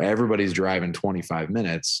 where everybody's driving 25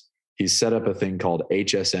 minutes, he's set up a thing called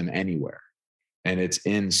HSM Anywhere. And it's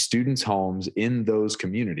in students' homes, in those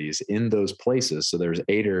communities, in those places. So there's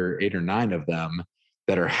 8 or 9 of them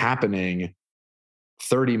that are happening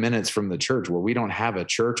 30 minutes from the church, where we don't have a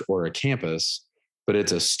church or a campus, but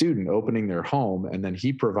it's a student opening their home. And then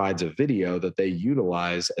he provides a video that they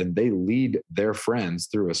utilize and they lead their friends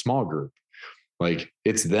through a small group.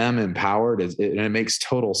 It's them empowered. And it makes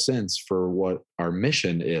total sense for what our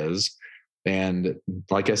mission is. And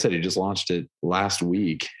like I said, he just launched it last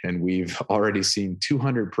week, and we've already seen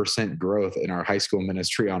 200% growth in our high school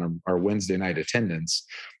ministry on our Wednesday night attendance.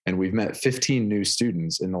 And we've met 15 new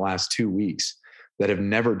students in the last 2 weeks that have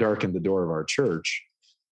never darkened the door of our church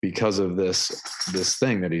because of this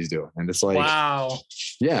thing that he's doing. And it's wow.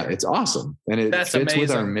 Yeah, it's awesome. And it That's fits amazing.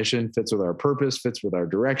 with our mission, fits with our purpose, fits with our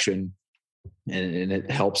direction. And it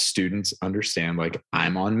helps students understand,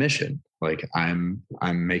 I'm on mission. I'm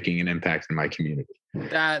making an impact in my community.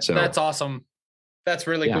 That's awesome. That's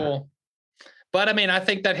really cool. But I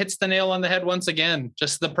think that hits the nail on the head once again.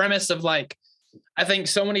 Just the premise of I think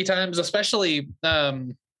so many times, especially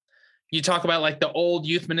you talk about the old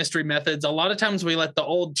youth ministry methods. A lot of times we let the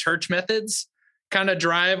old church methods kind of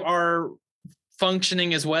drive our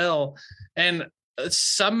functioning as well. And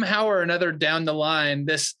somehow or another down the line,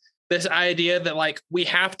 this idea that we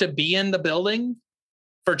have to be in the building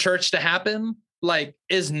for church to happen,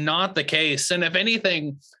 is not the case. And if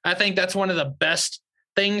anything, I think that's one of the best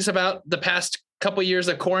things about the past couple of years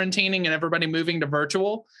of quarantining and everybody moving to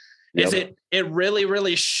virtual. Yep. Is it really,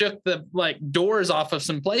 really shook the doors off of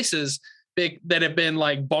some places that have been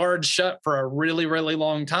barred shut for a really, really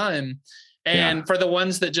long time. And for the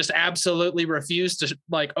ones that just absolutely refuse to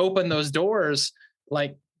open those doors,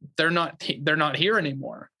 they're not here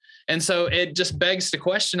anymore. And so it just begs the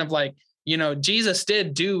question of Jesus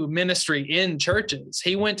did do ministry in churches.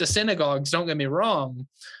 He went to synagogues, don't get me wrong,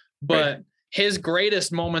 but his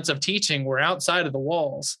greatest moments of teaching were outside of the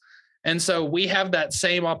walls. And so we have that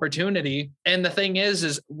same opportunity. And the thing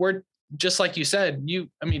is we're just like you said,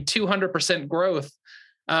 200% growth.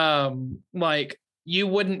 You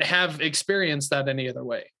wouldn't have experienced that any other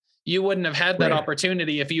way. You wouldn't have had that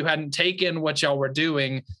opportunity if you hadn't taken what y'all were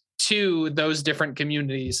doing to those different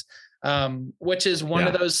communities, which is one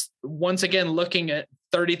of those, once again, looking at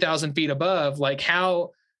 30,000 feet above,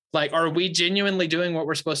 are we genuinely doing what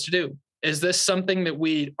we're supposed to do? Is this something that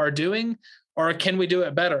we are doing, or can we do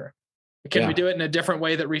it better? Can we do it in a different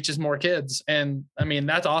way that reaches more kids? And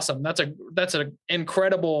that's awesome. That's an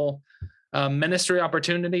incredible ministry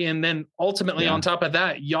opportunity. And then ultimately on top of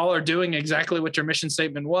that, y'all are doing exactly what your mission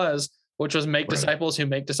statement was, which was make disciples who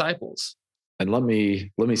make disciples. And let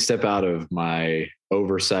me step out of my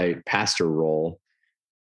oversight pastor role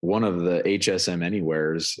one of the HSM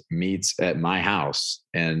Anywheres meets at my house,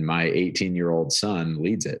 and my 18-year-old son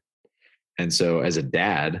leads it. And so as a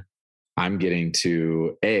dad, I'm getting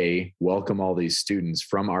to welcome all these students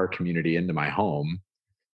from our community into my home,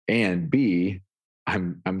 and B,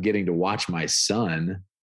 I'm getting to watch my son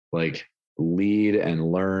like lead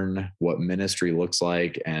and learn what ministry looks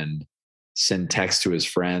like, and send texts to his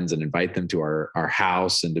friends and invite them to our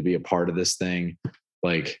house and to be a part of this thing.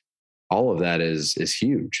 Like, all of that is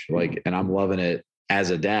huge. Like, and I'm loving it as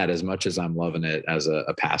a dad as much as I'm loving it as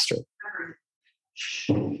a pastor.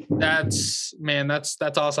 That's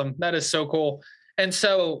awesome. That is so cool. And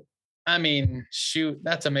so, I mean, shoot,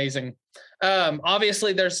 that's amazing.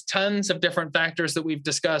 Obviously there's tons of different factors that we've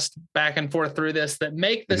discussed back and forth through this that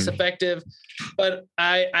make this effective. But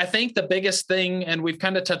I think the biggest thing, and we've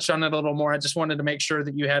kind of touched on it a little more, I just wanted to make sure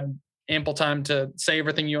that you had ample time to say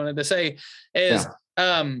everything you wanted to say, is,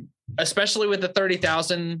 especially with the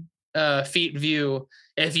 30,000 feet view,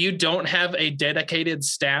 if you don't have a dedicated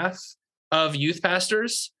staff of youth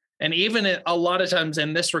pastors, and even a lot of times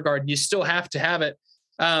in this regard, you still have to have it.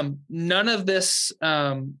 None of this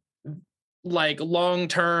like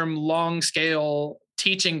long-term, long-scale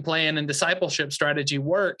teaching plan and discipleship strategy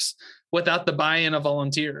works without the buy-in of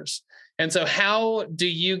volunteers. And so how do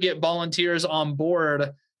you get volunteers on board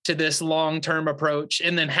to this long-term approach?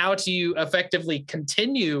 And then how do you effectively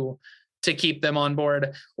continue to keep them on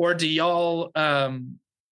board? Or do y'all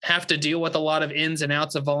have to deal with a lot of ins and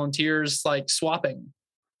outs of volunteers like swapping?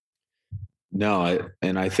 No,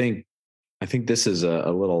 I think this is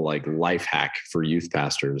a little like life hack for youth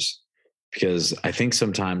pastors, because I think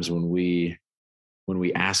sometimes when we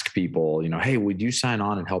ask people, hey, would you sign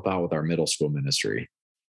on and help out with our middle school ministry?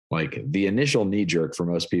 Like, the initial knee jerk for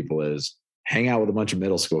most people is hang out with a bunch of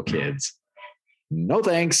middle school kids. No,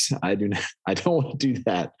 thanks. I don't want to do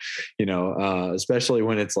that, especially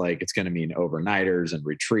when it's like, it's going to mean overnighters and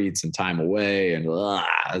retreats and time away. And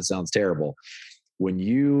that sounds terrible. When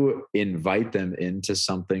you invite them into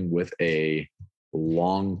something with a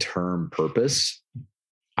long-term purpose,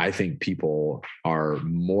 I think people are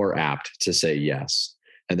more apt to say yes,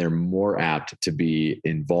 and they're more apt to be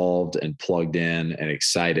involved and plugged in and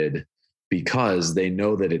excited because they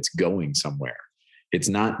know that it's going somewhere. It's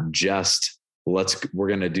not just we're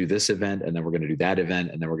going to do this event, and then we're going to do that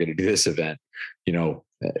event, and then we're going to do this event.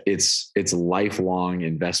 It's lifelong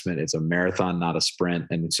investment. It's a marathon, not a sprint.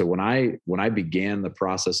 And so when I began the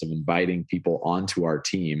process of inviting people onto our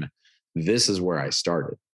team, this is where I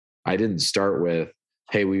started. I didn't start with,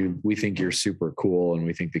 hey, we think you're super cool and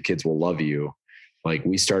we think the kids will love you. Like,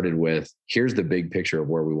 we started with, here's the big picture of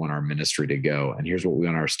where we want our ministry to go, and here's what we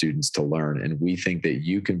want our students to learn. And we think that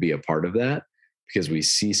you can be a part of that because we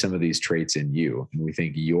see some of these traits in you. And we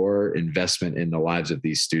think your investment in the lives of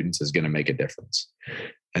these students is going to make a difference.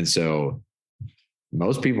 And so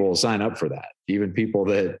most people will sign up for that, even people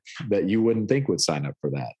that you wouldn't think would sign up for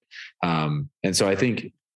that. And so I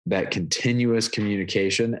think that continuous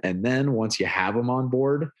communication, and then once you have them on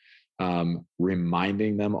board,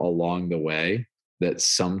 reminding them along the way that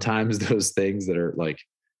sometimes those things that are like,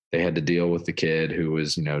 they had to deal with the kid who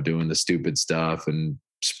was, doing the stupid stuff and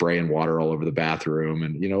spraying water all over the bathroom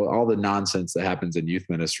and, all the nonsense that happens in youth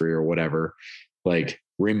ministry or whatever, like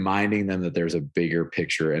reminding them that there's a bigger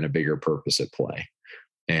picture and a bigger purpose at play.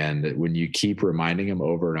 And when you keep reminding them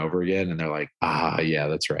over and over again, and they're like, yeah,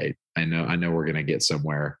 that's right. I know we're going to get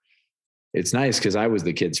somewhere. It's nice because I was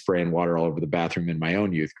the kid spraying water all over the bathroom in my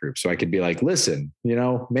own youth group. So I could be like, listen,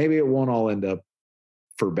 maybe it won't all end up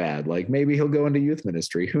for bad. Like, maybe he'll go into youth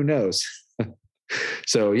ministry. Who knows?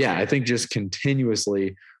 So yeah, I think just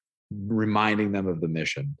continuously reminding them of the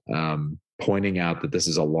mission, pointing out that this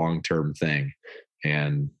is a long-term thing.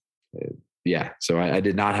 And so I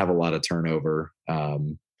did not have a lot of turnover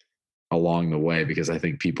along the way, because I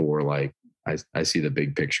think people were like, I see the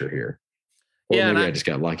big picture here. Or maybe I just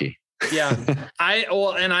got lucky. Yeah. I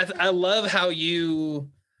love how you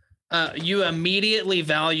immediately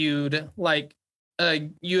valued, like,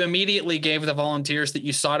 you immediately gave the volunteers that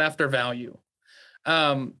you sought after value.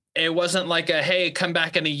 It wasn't like hey, come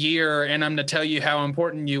back in a year and I'm going to tell you how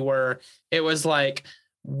important you were. It was like,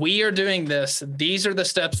 we are doing this. These are the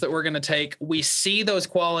steps that we're going to take. We see those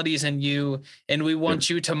qualities in you, and we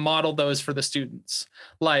want you to model those for the students.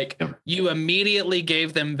 Like, you immediately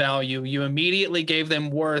gave them value. You immediately gave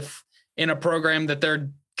them worth in a program that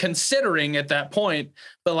they're considering at that point.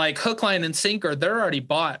 But like, hook, line, and sinker, they're already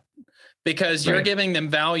bought, because you're giving them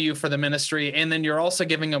value for the ministry. And then you're also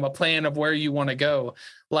giving them a plan of where you want to go.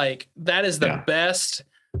 Like, that is the best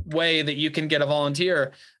way that you can get a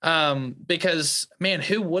volunteer. Because man,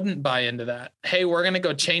 who wouldn't buy into that? Hey, we're going to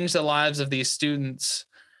go change the lives of these students.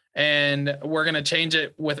 and we're going to change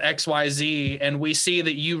it with XYZ. And we see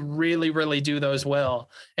that you really, really do those well.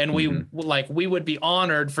 And we would be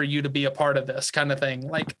honored for you to be a part of this kind of thing.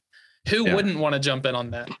 Like, who wouldn't want to jump in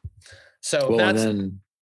on that? So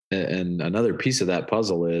and another piece of that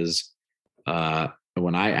puzzle is,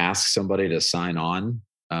 when I ask somebody to sign on,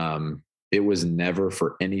 it was never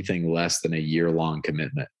for anything less than a year-long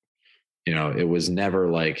commitment. It was never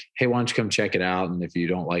like, hey, why don't you come check it out? And if you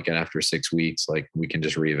don't like it after 6 weeks, like, we can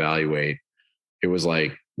just reevaluate. It was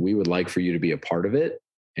like, we would like for you to be a part of it.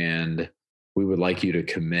 And we would like you to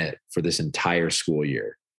commit for this entire school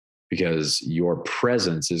year, because your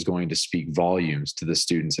presence is going to speak volumes to the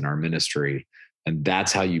students in our ministry. And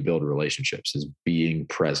that's how you build relationships, is being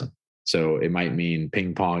present. So it might mean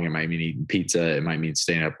ping pong, it might mean eating pizza, it might mean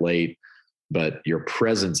staying up late, but your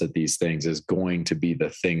presence at these things is going to be the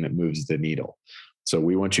thing that moves the needle. So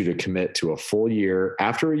we want you to commit to a full year.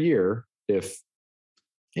 After a year, if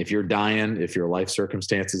you're dying, if your life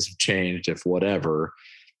circumstances have changed, if whatever,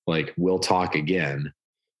 like, we'll talk again.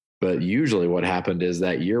 But usually what happened is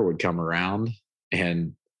that year would come around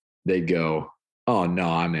and they'd go, oh no,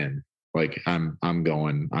 I'm in. Like, I'm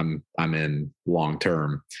in long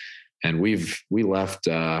term. And we left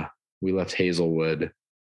Hazelwood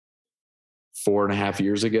 4.5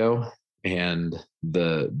 years ago. And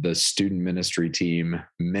the student ministry team,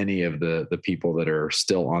 many of the people that are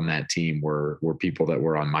still on that team were people that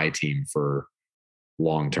were on my team for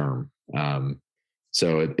long term.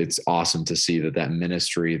 So it's awesome to see that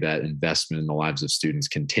ministry, that investment in the lives of students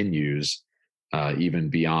continues, even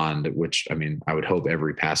beyond, which, I mean, I would hope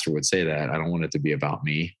every pastor would say that. I don't want it to be about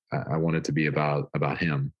me. I want it to be about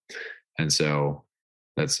him. And so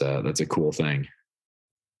that's a cool thing.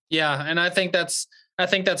 Yeah. And I think that's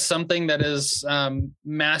something that is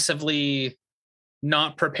massively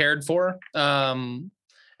not prepared for. And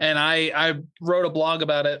I wrote a blog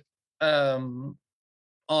about it on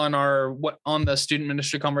the Student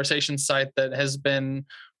Ministry Conversations site that has been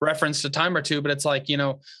referenced a time or two, but it's like,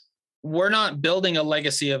 we're not building a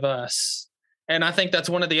legacy of us. And I think that's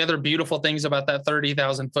one of the other beautiful things about that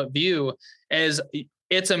 30,000 foot view is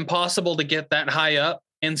it's impossible to get that high up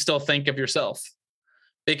and still think of yourself,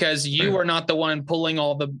 because you are not the one pulling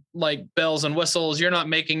all the like bells and whistles. You're not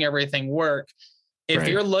making everything work. If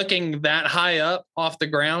you're looking that high up off the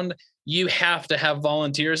ground, you have to have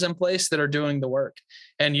volunteers in place that are doing the work.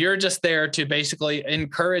 And you're just there to basically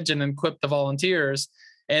encourage and equip the volunteers.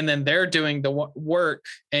 And then they're doing the work,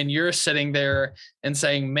 and you're sitting there and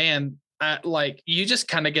saying, man, you just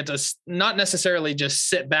kind of get to not necessarily just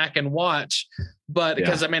sit back and watch, but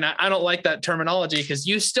because I mean, I don't like that terminology, because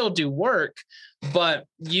you still do work, but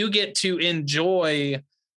you get to enjoy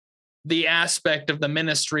the aspect of the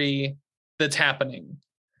ministry that's happening.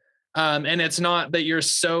 And it's not that you're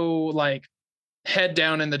so like head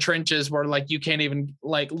down in the trenches where like you can't even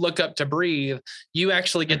like look up to breathe. You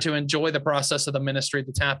actually get to enjoy the process of the ministry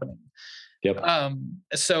that's happening. Yep.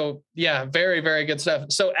 So yeah, very, very good stuff.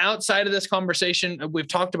 So outside of this conversation, we've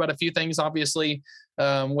talked about a few things, obviously,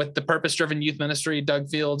 with the purpose-driven youth ministry, Doug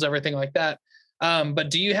Fields, everything like that. But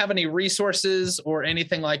do you have any resources or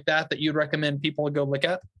anything like that you'd recommend people go look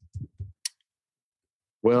at?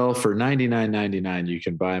 Well, for $99.99, you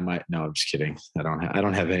can buy no, I'm just kidding. I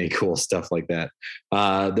don't have any cool stuff like that.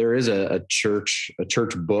 There is a church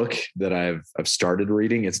book that I've started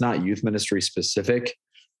reading. It's not youth ministry specific,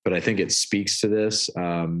 but I think it speaks to this.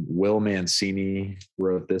 Will Mancini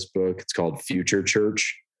wrote this book. It's called Future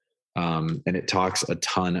Church. And it talks a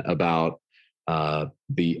ton about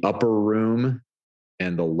the upper room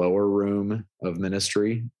and the lower room of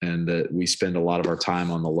ministry. And that we spend a lot of our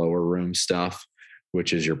time on the lower room stuff,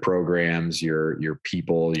 which is your programs, your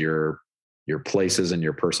people, your places, and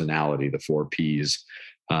your personality, the 4 Ps.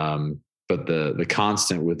 But the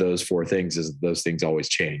constant with those 4 things is those things always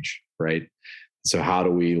change, right? So how do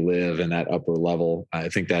we live in that upper level? I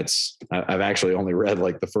think I've actually only read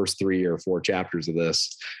like the first 3 or 4 chapters of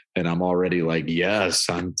this, and I'm already like, yes,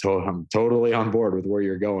 I'm totally on board with where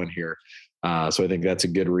you're going here. So I think that's a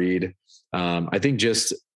good read. I think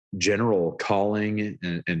just general calling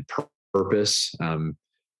and purpose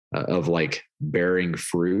of like bearing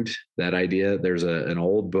fruit, that idea. There's an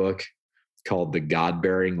old book called The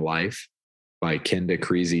God-Bearing Life by Kenda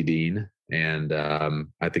Creasy Dean. And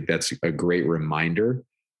I think that's a great reminder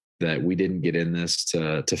that we didn't get in this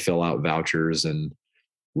to fill out vouchers and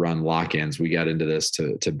run lock-ins. We got into this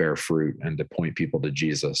to bear fruit and to point people to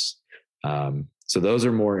Jesus. So those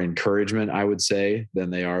are more encouragement, I would say, than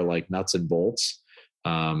they are like nuts and bolts.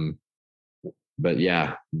 But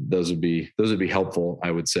yeah, those would be helpful,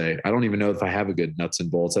 I would say. I don't even know if I have a good nuts and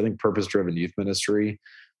bolts. I think purpose-driven youth ministry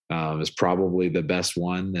is probably the best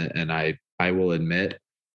one. And I will admit,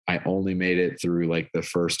 I only made it through like the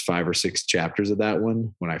first 5 or 6 chapters of that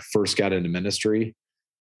one when I first got into ministry.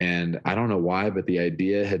 And I don't know why, but the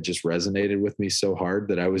idea had just resonated with me so hard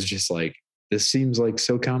that I was just like, this seems like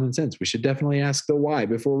so common sense. We should definitely ask the why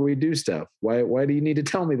before we do stuff. Why do you need to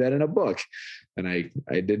tell me that in a book? And I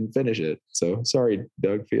didn't finish it. So sorry,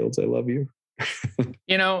 Doug Fields, I love you.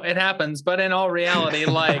 It happens. But in all reality,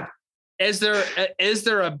 like, is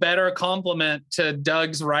there a better compliment to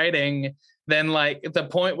Doug's writing than like the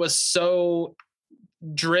point was so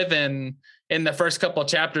driven in the first couple of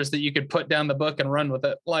chapters that you could put down the book and run with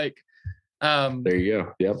it? Like, there you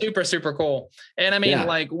go. Yep. Super, super cool. And I mean,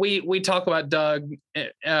 like we talk about Doug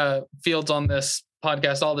Fields on this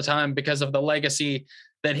podcast all the time because of the legacy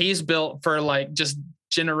that he's built for like just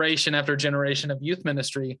generation after generation of youth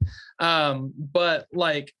ministry. But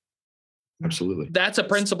like, absolutely, that's a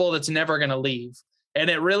principle that's never going to leave. And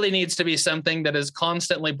it really needs to be something that is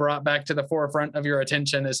constantly brought back to the forefront of your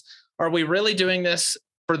attention is, are we really doing this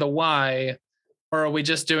for the why, or are we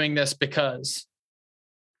just doing this because?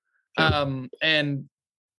 And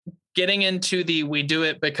getting into we do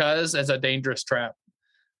it because as a dangerous trap.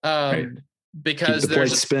 Right. Because keep the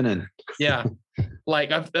plate's spinning. Yeah.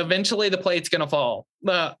 Like eventually the plate's going to fall.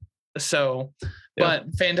 But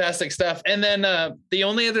fantastic stuff. And then the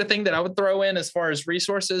only other thing that I would throw in as far as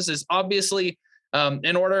resources is obviously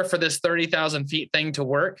in order for this 30,000 feet thing to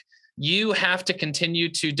work, you have to continue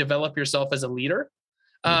to develop yourself as a leader.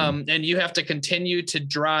 And you have to continue to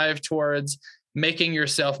drive towards making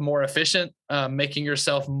yourself more efficient, making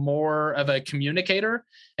yourself more of a communicator,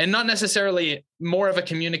 and not necessarily more of a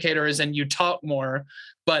communicator as in you talk more,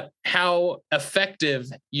 but how effective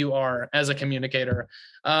you are as a communicator.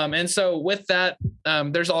 And so with that,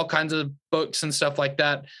 there's all kinds of books and stuff like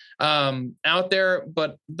that out there.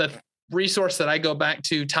 But the resource that I go back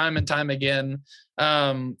to time and time again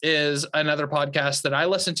is another podcast that I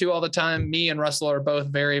listen to all the time. Me and Russell are both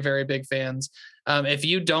very, very big fans. If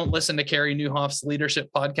you don't listen to Carey Nieuwhof's leadership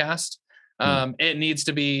podcast, it needs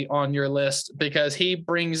to be on your list because he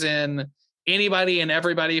brings in anybody and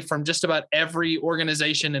everybody from just about every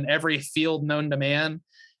organization and every field known to man,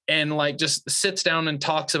 and like just sits down and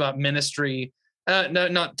talks about ministry.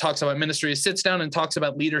 Not talks about ministry, sits down and talks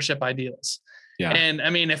about leadership ideas. Yeah. And I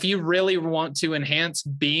mean, if you really want to enhance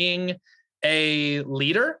being a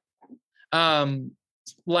leader,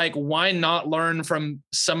 like why not learn from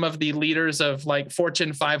some of the leaders of like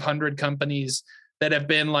Fortune 500 companies that have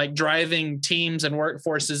been like driving teams and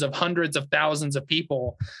workforces of hundreds of thousands of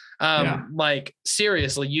people? Like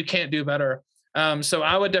seriously, you can't do better. So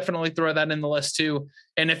I would definitely throw that in the list too.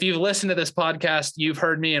 And if you've listened to this podcast, you've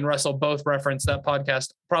heard me and Russell both reference that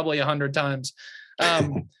podcast probably 100 times.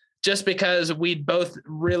 Just because we both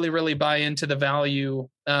really, really buy into the value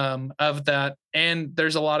of that. And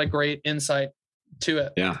there's a lot of great insight to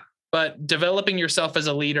it. Yeah. But developing yourself as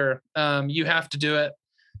a leader, you have to do it.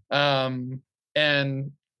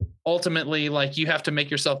 And ultimately, like you have to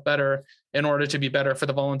make yourself better in order to be better for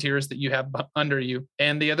the volunteers that you have under you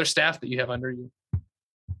and the other staff that you have under you.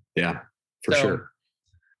 Yeah, for sure.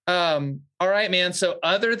 All right, man. So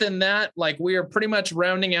other than that, like we are pretty much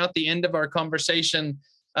rounding out the end of our conversation.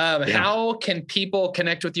 How can people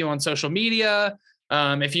connect with you on social media?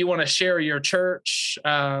 If you want to share your church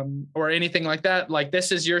or anything like that, like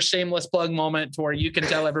this is your shameless plug moment to where you can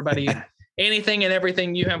tell everybody anything and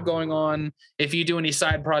everything you have going on. If you do any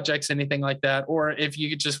side projects, anything like that, or if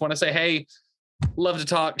you just want to say, hey, love to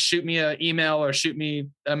talk, shoot me an email or shoot me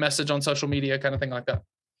a message on social media, kind of thing like that.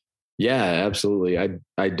 Yeah, absolutely.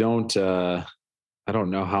 I don't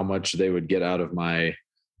know how much they would get out of my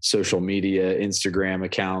social media, Instagram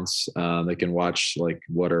accounts. They can watch like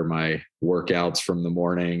what are my workouts from the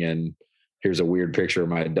morning and here's a weird picture of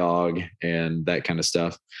my dog and that kind of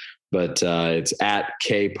stuff. But it's at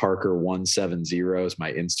kparker170 is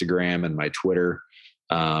my Instagram and my Twitter.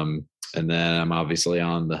 And then I'm obviously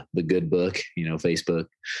on the good book, Facebook.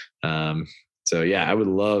 So yeah, I would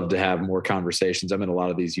love to have more conversations. I'm in a lot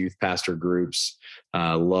of these youth pastor groups.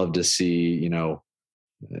 Love to see,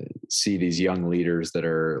 see these young leaders that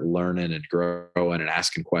are learning and growing and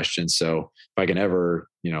asking questions. So if I can ever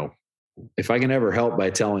help by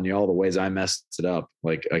telling you all the ways I messed it up,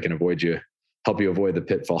 like I can help you avoid the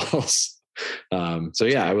pitfalls. So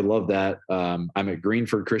yeah, I would love that. I'm at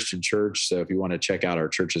Greenford Christian Church. So if you want to check out our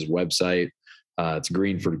church's website, it's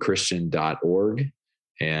greenfordchristian.org.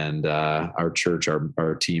 And our church,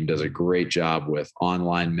 our team does a great job with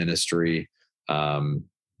online ministry,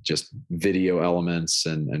 just video elements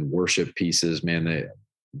and worship pieces. Man,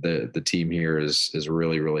 the team here is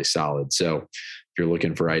really, really solid. So if you're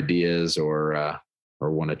looking for ideas or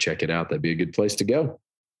want to check it out, that'd be a good place to go.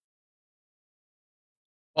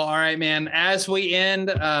 Well, all right, man. As we end,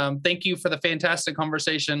 thank you for the fantastic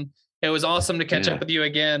conversation. It was awesome to catch up with you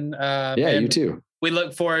again. You too. We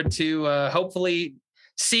look forward to hopefully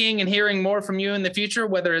seeing and hearing more from you in the future,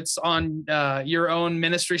 whether it's on your own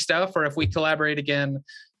ministry stuff or if we collaborate again.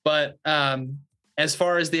 But as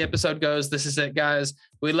far as the episode goes, this is it, guys.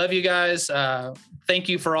 We love you guys. Thank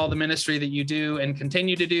you for all the ministry that you do and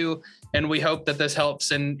continue to do. And we hope that this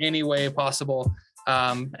helps in any way possible.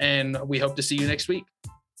 And we hope to see you next week.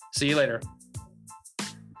 See you later.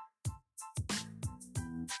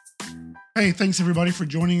 Hey, thanks everybody for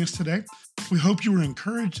joining us today. We hope you were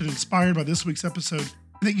encouraged and inspired by this week's episode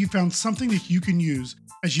and that you found something that you can use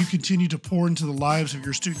as you continue to pour into the lives of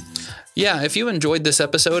your students. Yeah, if you enjoyed this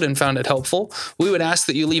episode and found it helpful, we would ask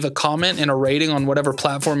that you leave a comment and a rating on whatever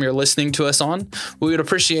platform you're listening to us on. We would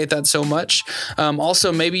appreciate that so much.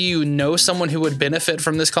 Also, maybe you know someone who would benefit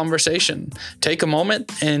from this conversation. Take a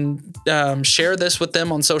moment and share this with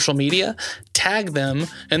them on social media, tag them,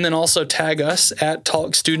 and then also tag us at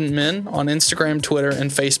Talk Student Men on Instagram, Twitter,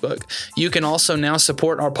 and Facebook. You can also now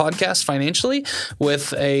support our podcast financially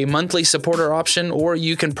with a monthly supporter option, or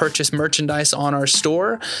you can purchase merchandise on our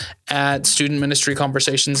store at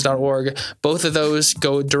studentministryconversations.org. Both of those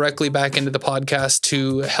go directly back into the podcast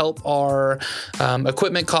to help our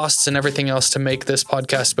equipment costs and everything else to make this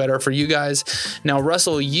podcast better for you guys. Now,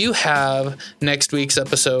 Russell, you have next week's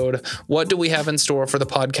episode. What do we have in store for the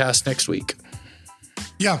podcast next week?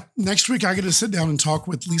 Yeah, next week I get to sit down and talk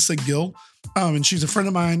with Lisa Gill. And she's a friend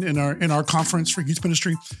of mine in our conference for youth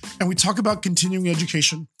ministry. And we talk about continuing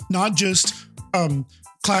education, not just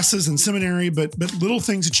classes and seminary, but little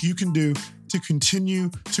things that you can do to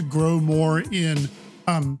continue to grow more in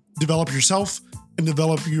develop yourself and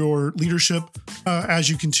develop your leadership as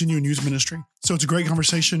you continue in youth ministry. So it's a great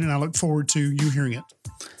conversation, and I look forward to you hearing it.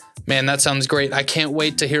 Man, that sounds great. I can't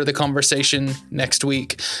wait to hear the conversation next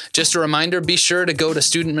week. Just a reminder, be sure to go to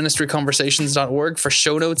studentministryconversations.org for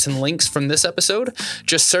show notes and links from this episode.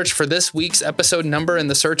 Just search for this week's episode number in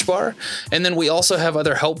the search bar. And then we also have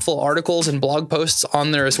other helpful articles and blog posts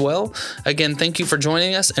on there as well. Again, thank you for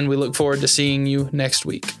joining us, and we look forward to seeing you next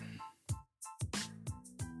week.